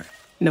 Sure.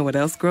 Know what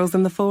else grows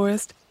in the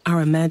forest?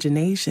 Our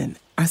imagination,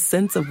 our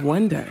sense of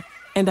wonder,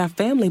 and our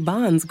family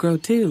bonds grow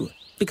too.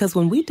 Because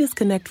when we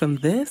disconnect from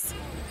this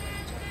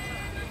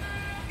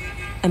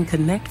and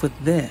connect with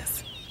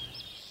this,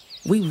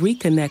 we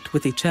reconnect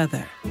with each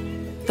other.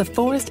 The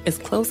forest is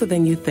closer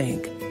than you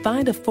think.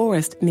 Find a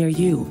forest near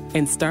you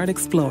and start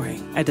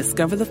exploring at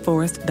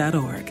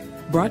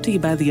discovertheforest.org. Brought to you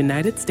by the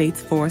United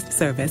States Forest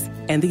Service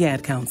and the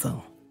Ad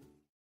Council.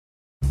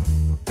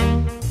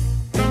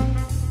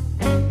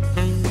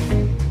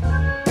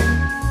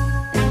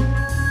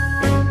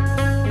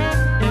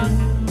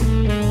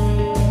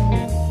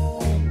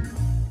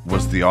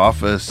 Was The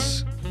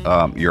Office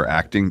your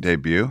acting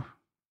debut?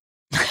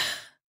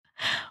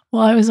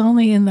 Well, I was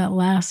only in that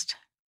last,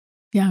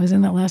 I was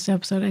in that last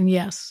episode. And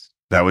yes,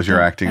 That was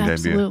your acting debut?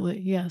 Absolutely,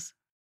 yes.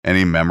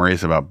 Any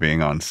memories about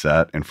being on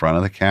set in front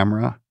of the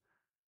camera?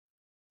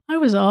 I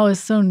was always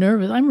so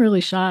nervous. I'm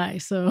really shy,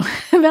 so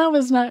that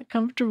was not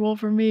comfortable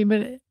for me.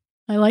 But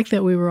I like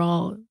that we were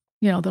all,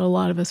 that a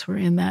lot of us were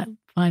in that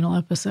final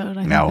episode.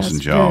 I think Allison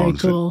that's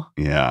Jones. very cool.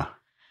 Yeah.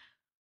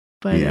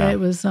 But it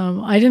was,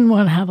 I didn't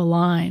want to have a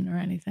line or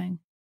anything.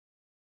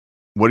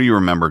 What do you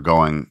remember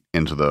going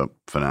into the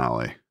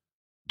finale?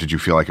 Did you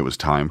feel like it was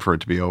time for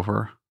it to be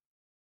over?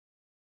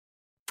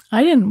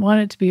 I didn't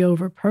want it to be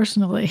over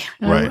personally.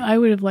 Right. I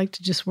would have liked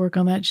to just work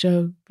on that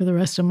show for the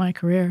rest of my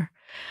career.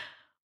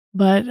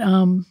 But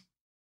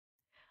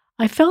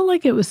I felt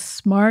like it was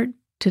smart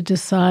to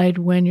decide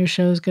when your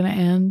show is going to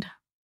end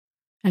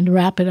and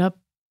wrap it up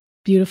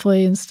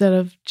beautifully instead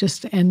of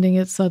just ending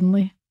it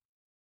suddenly.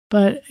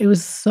 But it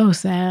was so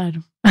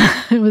sad.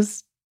 It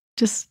was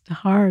just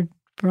hard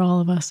for all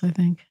of us, I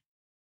think.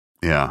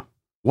 Yeah.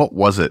 What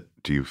was it,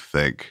 do you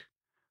think,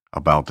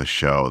 about the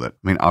show that,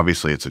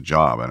 obviously it's a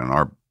job, and in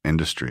our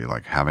industry,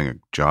 like having a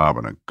job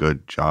and a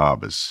good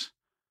job is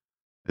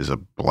a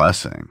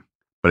blessing,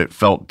 but it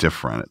felt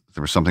different.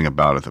 There was something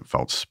about it that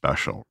felt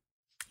special.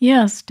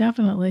 Yes,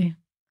 definitely.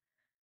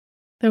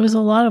 There was a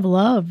lot of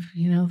love,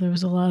 there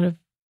was a lot of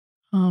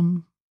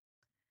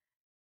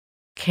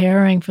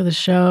caring for the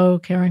show,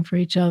 caring for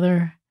each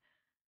other.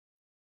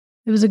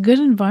 It was a good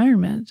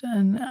environment.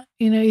 And,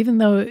 even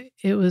though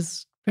it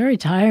was very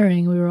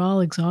tiring, we were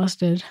all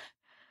exhausted,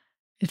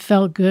 it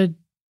felt good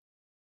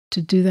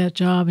to do that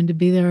job and to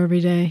be there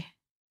every day.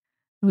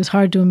 It was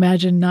hard to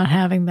imagine not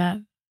having that.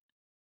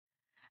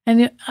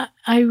 And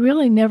I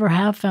really never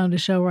have found a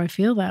show where I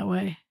feel that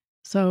way.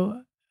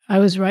 So I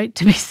was right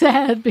to be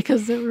sad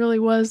because it really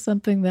was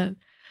something that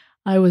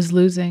I was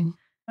losing.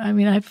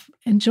 I've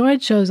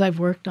enjoyed shows I've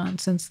worked on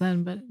since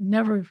then, but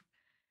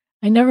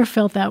I never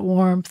felt that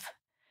warmth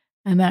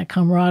and that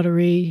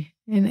camaraderie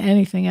in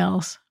anything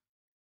else.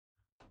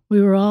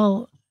 We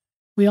all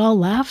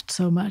laughed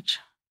so much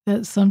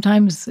that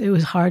sometimes it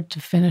was hard to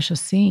finish a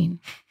scene.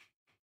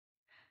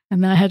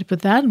 And I had to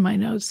put that in my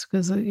notes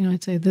because,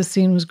 I'd say this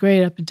scene was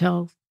great up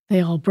until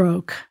they all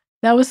broke.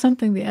 That was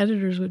something the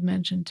editors would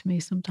mention to me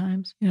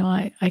sometimes.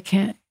 I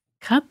can't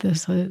cut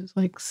this. It's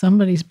like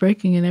somebody's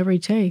breaking in every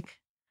take.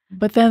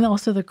 But then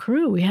also the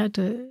crew, we had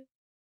to,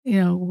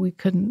 we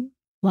couldn't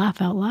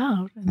laugh out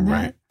loud.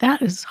 And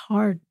that is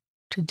hard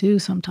to do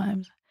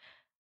sometimes,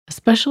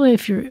 especially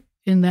if you're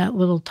in that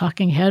little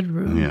talking head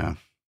room. Yeah.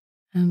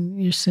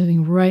 And you're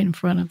sitting right in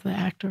front of the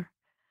actor.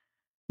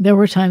 There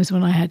were times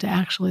when I had to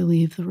actually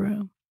leave the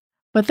room.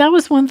 But that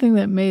was one thing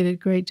that made it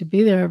great to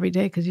be there every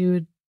day because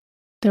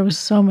there was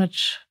so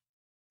much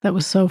that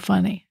was so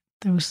funny.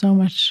 There was so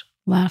much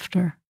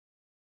laughter.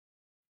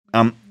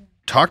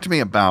 Talk to me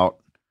about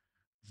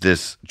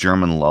this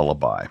German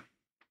lullaby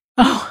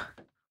that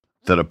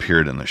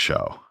appeared in the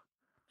show.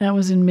 That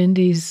was in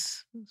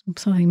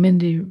something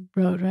Mindy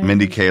wrote, right?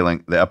 Mindy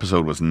Kaling. The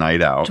episode was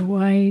Night Out.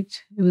 It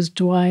was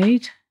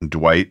Dwight.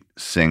 Dwight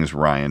sings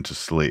Ryan to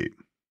sleep.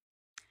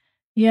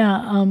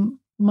 Yeah.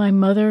 My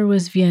mother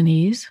was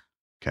Viennese.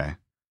 Okay.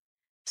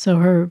 So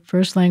her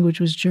first language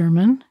was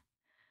German.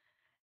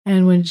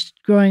 And when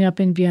growing up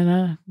in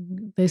Vienna,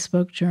 they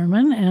spoke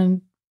German.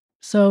 And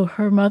so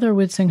her mother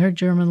would sing her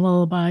German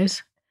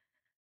lullabies.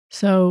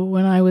 So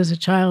when I was a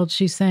child,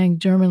 she sang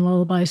German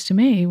lullabies to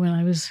me when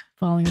I was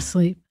falling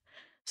asleep.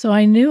 So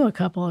I knew a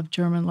couple of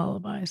German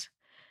lullabies.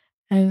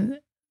 And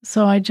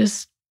so I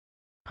just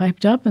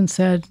piped up and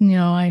said,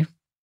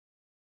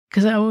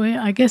 because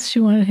I guess she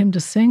wanted him to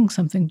sing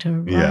something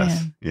to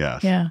Ryan.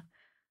 Yes. Yeah.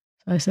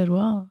 So I said,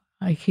 well,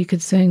 he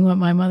could sing what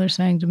my mother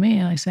sang to me,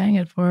 and I sang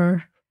it for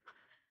her.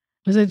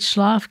 Was it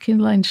Schlaf,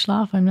 Kindlein,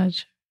 Schlaf? I'm not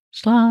sure.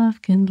 Schlaf,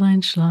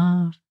 Kindlein,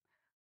 Schlaf.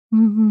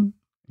 Mm-hmm.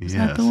 Is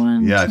that the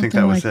one? Yeah, I think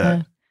that was it.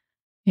 That.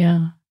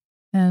 Yeah.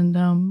 And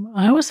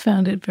I always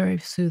found it very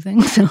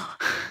soothing. So,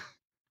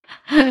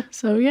 yeah,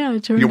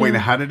 it turned out.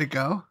 How did it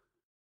go?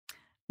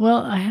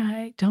 Well,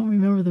 I don't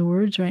remember the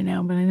words right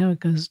now, but I know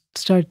it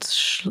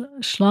starts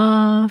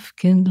Schlaf,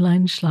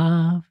 Kindlein,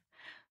 Schlaf.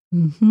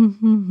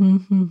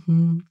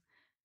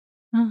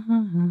 I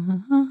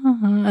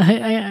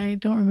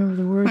don't remember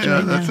the words right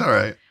now. That's all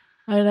right.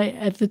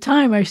 At the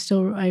time, I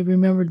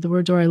remembered the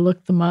words, or I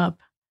looked them up.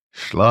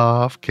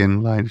 Schlaf,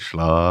 Kindlein,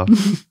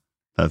 Schlaf.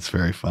 That's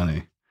very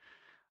funny.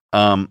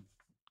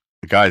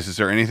 Guys, is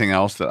there anything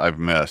else that I've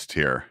missed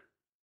here?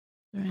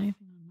 Is there anything?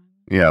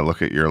 Yeah,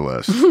 look at your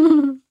list.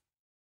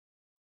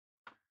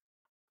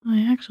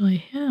 I actually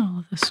hit all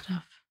of this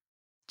stuff.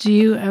 Do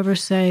you ever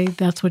say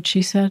that's what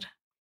she said?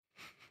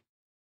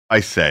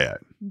 I say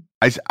it.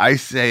 I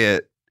say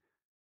it.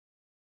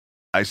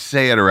 I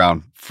say it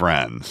around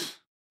friends.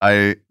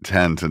 I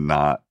tend to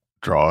not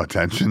draw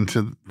attention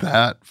to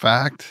that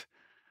fact.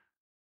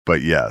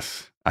 But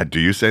yes, do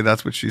you say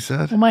that's what she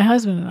said? Well, my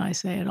husband and I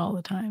say it all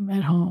the time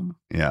at home.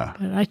 Yeah.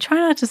 But I try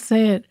not to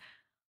say it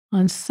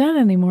on set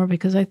anymore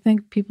because I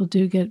think people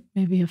do get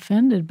maybe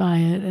offended by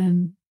it.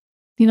 And,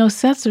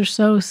 sets are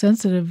so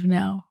sensitive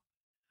now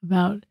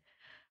about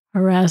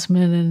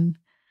harassment and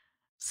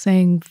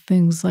saying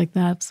things like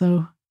that.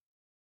 So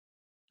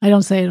I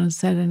don't say it on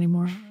set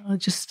anymore.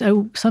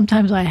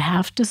 Sometimes I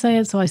have to say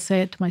it, so I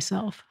say it to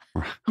myself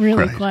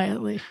really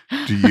quietly.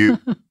 Do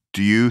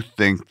you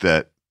think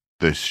that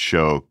this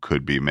show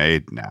could be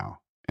made now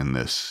in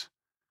this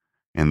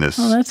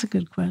Oh, that's a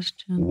good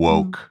question.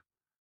 woke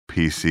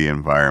PC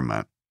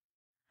environment?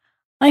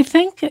 I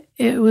think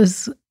it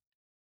was,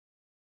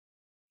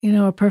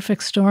 a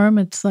perfect storm.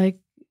 It's like,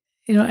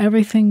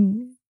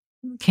 everything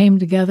came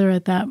together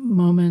at that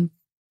moment.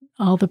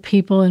 All the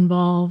people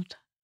involved,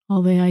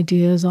 all the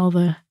ideas, all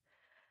the,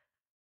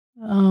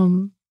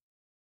 the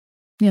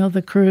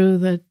crew,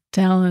 the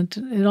talent,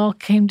 it all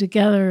came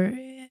together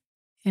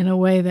in a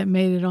way that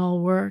made it all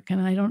work.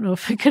 And I don't know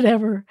if it could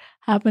ever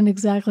happen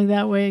exactly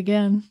that way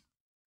again.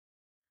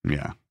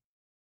 Yeah.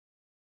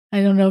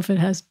 I don't know if it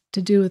has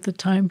to do with the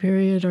time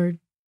period or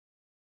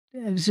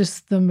it's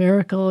just the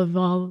miracle of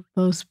all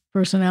those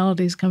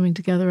personalities coming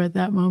together at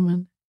that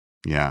moment.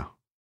 Yeah.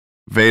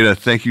 Veda,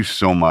 thank you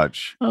so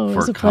much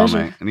for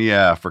coming.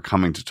 Yeah, for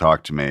coming to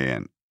talk to me,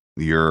 and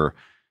your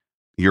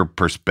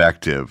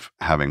perspective,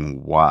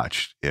 having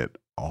watched it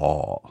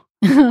all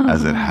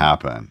as it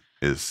happened,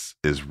 is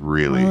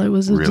really, it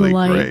was a really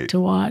delight great to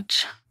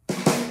watch.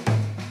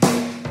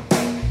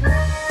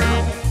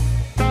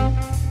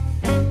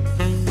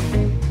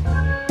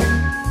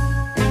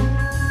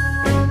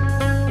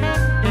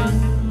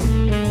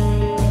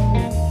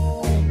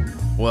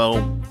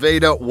 Well,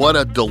 Veda, what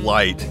a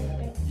delight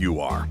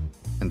you are.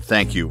 And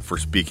thank you for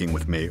speaking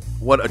with me.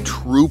 What a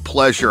true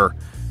pleasure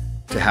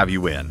to have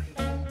you in.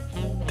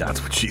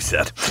 That's what she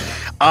said.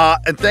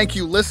 And thank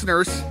you,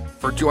 listeners,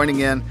 for joining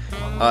in.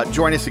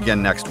 Join us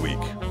again next week,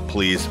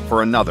 please,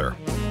 for another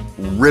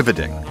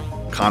riveting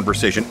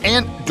conversation.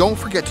 And don't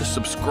forget to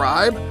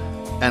subscribe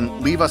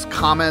and leave us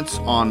comments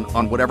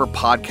on whatever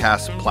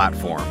podcast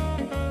platform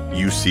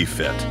you see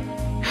fit.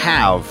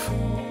 Have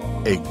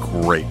a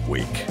great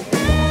week.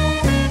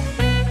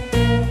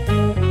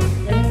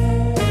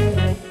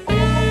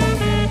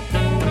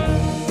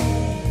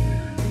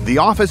 The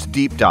Office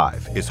Deep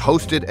Dive is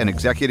hosted and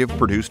executive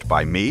produced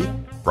by me,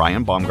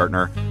 Brian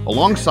Baumgartner,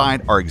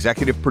 alongside our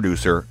executive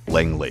producer,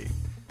 Ling Lee.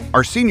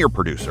 Our senior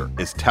producer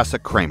is Tessa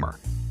Kramer.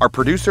 Our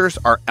producers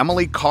are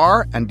Emily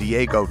Carr and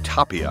Diego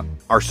Tapia.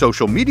 Our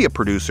social media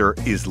producer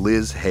is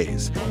Liz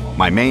Hayes.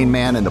 My main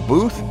man in the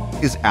booth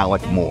is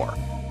Alec Moore.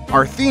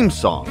 Our theme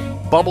song,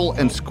 Bubble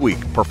and Squeak,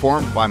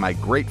 performed by my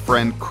great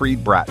friend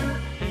Creed Bratton.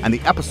 And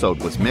the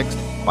episode was mixed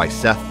by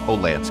Seth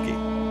Olansky.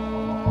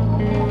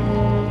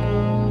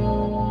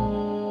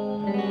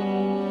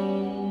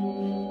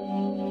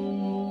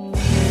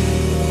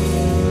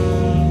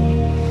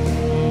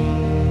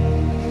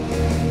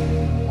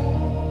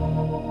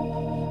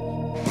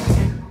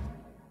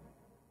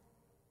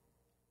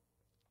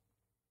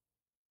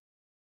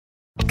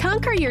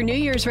 Conquer your New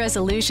Year's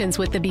resolutions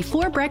with the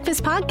Before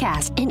Breakfast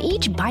podcast. In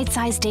each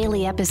bite-sized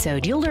daily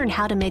episode, you'll learn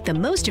how to make the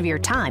most of your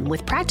time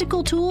with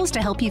practical tools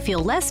to help you feel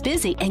less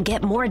busy and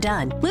get more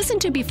done. Listen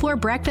to Before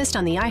Breakfast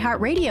on the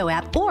iHeartRadio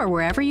app or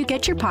wherever you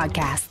get your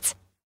podcasts.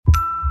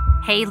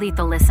 Hey,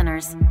 Lethal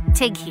listeners.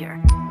 Tig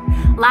here.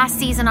 Last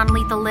season on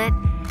Lethal Lit,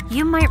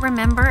 you might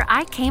remember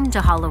I came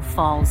to Hollow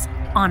Falls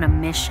on a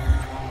mission.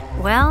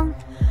 Well,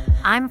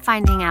 I'm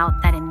finding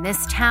out that in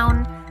this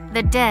town,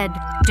 the dead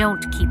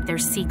don't keep their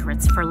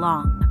secrets for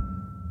long,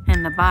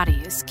 and the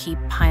bodies keep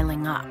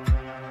piling up.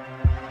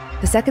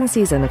 The second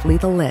season of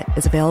Lethal Lit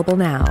is available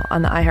now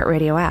on the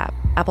iHeartRadio app,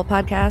 Apple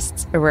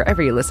Podcasts, or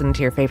wherever you listen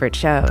to your favorite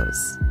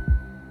shows.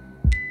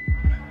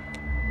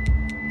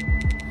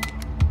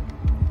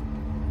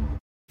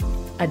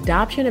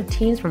 Adoption of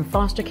teens from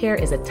foster care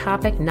is a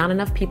topic not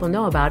enough people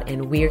know about,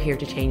 and we're here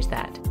to change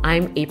that.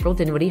 I'm April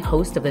Dinwiddie,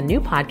 host of the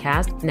new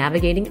podcast,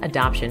 Navigating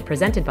Adoption,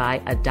 presented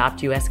by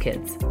Adopt US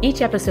Kids.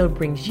 Each episode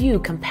brings you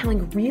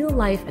compelling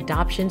real-life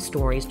adoption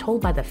stories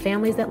told by the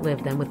families that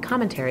live them with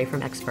commentary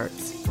from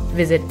experts.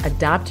 Visit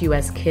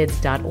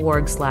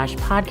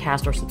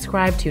adoptuskids.org/podcast or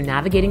subscribe to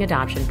Navigating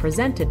Adoption,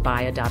 presented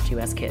by Adopt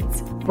US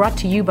Kids. Brought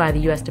to you by the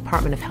U.S.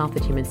 Department of Health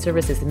and Human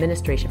Services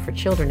Administration for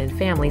Children and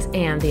Families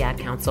and the Ad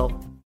Council.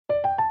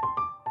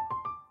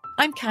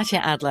 I'm Katya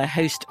Adler,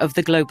 host of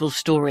The Global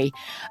Story.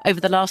 Over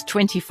the last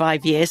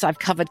 25 years, I've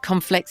covered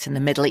conflicts in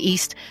the Middle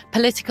East,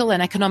 political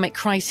and economic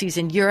crises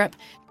in Europe,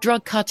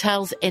 drug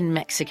cartels in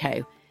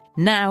Mexico.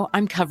 Now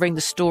I'm covering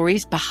the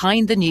stories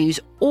behind the news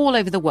all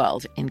over the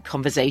world in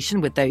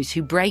conversation with those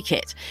who break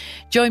it.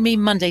 Join me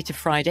Monday to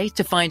Friday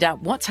to find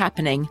out what's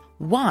happening,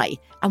 why,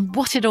 and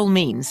what it all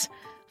means.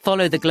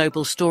 Follow The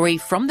Global Story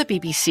from the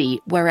BBC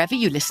wherever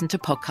you listen to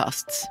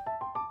podcasts.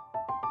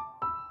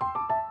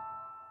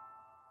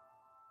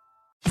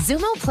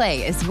 Xumo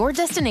Play is your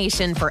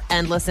destination for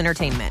endless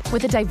entertainment.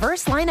 With a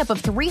diverse lineup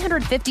of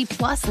 350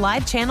 plus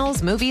live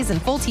channels, movies,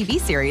 and full TV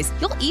series,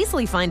 you'll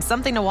easily find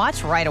something to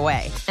watch right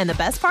away. And the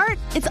best part?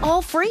 It's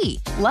all free.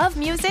 Love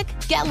music?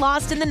 Get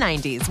lost in the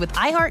 90s with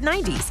iHeart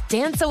 90s.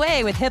 Dance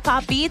away with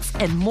hip-hop beats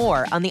and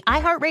more on the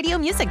iHeartRadio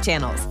music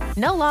channels.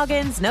 No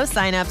logins, no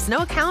signups, no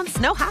accounts,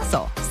 no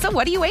hassle. So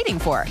what are you waiting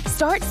for?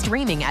 Start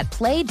streaming at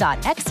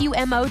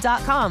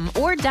play.xumo.com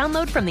or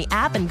download from the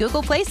app and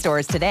Google Play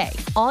stores today.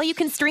 All you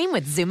can stream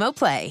with Xumo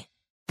Play.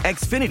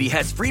 Xfinity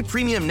has free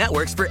premium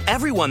networks for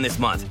everyone this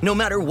month, no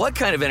matter what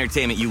kind of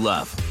entertainment you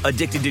love.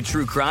 Addicted to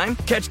true crime?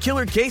 Catch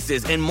killer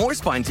cases and more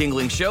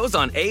spine-tingling shows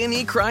on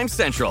A&E Crime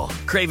Central.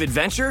 Crave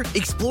adventure?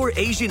 Explore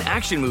Asian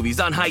action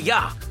movies on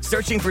Hi-Ya.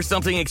 Searching for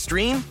something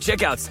extreme?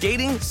 Check out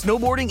skating,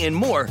 snowboarding, and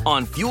more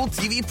on Fuel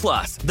TV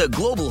Plus, the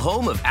global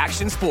home of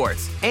action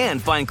sports.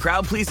 And find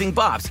crowd-pleasing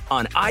bops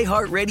on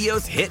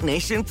iHeartRadio's Hit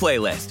Nation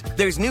playlist.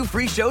 There's new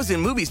free shows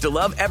and movies to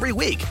love every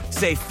week.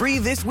 Say free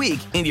this week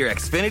in your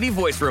Xfinity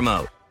voice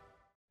remote.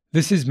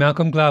 This is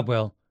Malcolm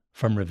Gladwell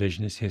from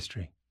Revisionist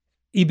History.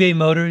 eBay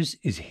Motors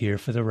is here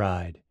for the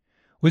ride.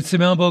 With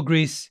some elbow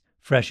grease,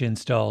 fresh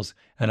installs,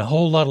 and a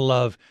whole lot of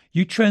love,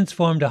 you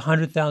transformed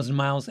 100,000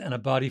 miles and a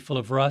body full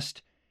of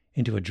rust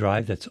into a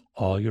drive that's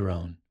all your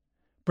own.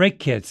 Brake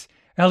kits,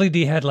 LED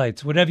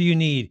headlights, whatever you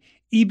need,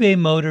 eBay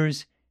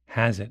Motors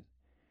has it.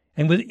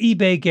 And with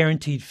eBay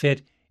Guaranteed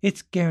Fit,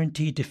 it's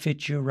guaranteed to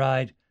fit your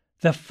ride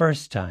the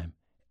first time,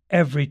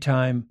 every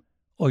time,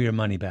 or your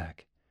money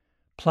back.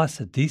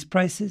 Plus, at these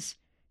prices,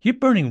 you're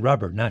burning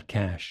rubber, not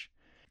cash.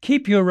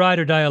 Keep your ride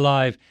or die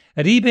alive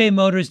at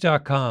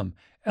ebaymotors.com.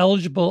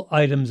 Eligible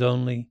items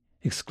only.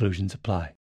 Exclusions apply.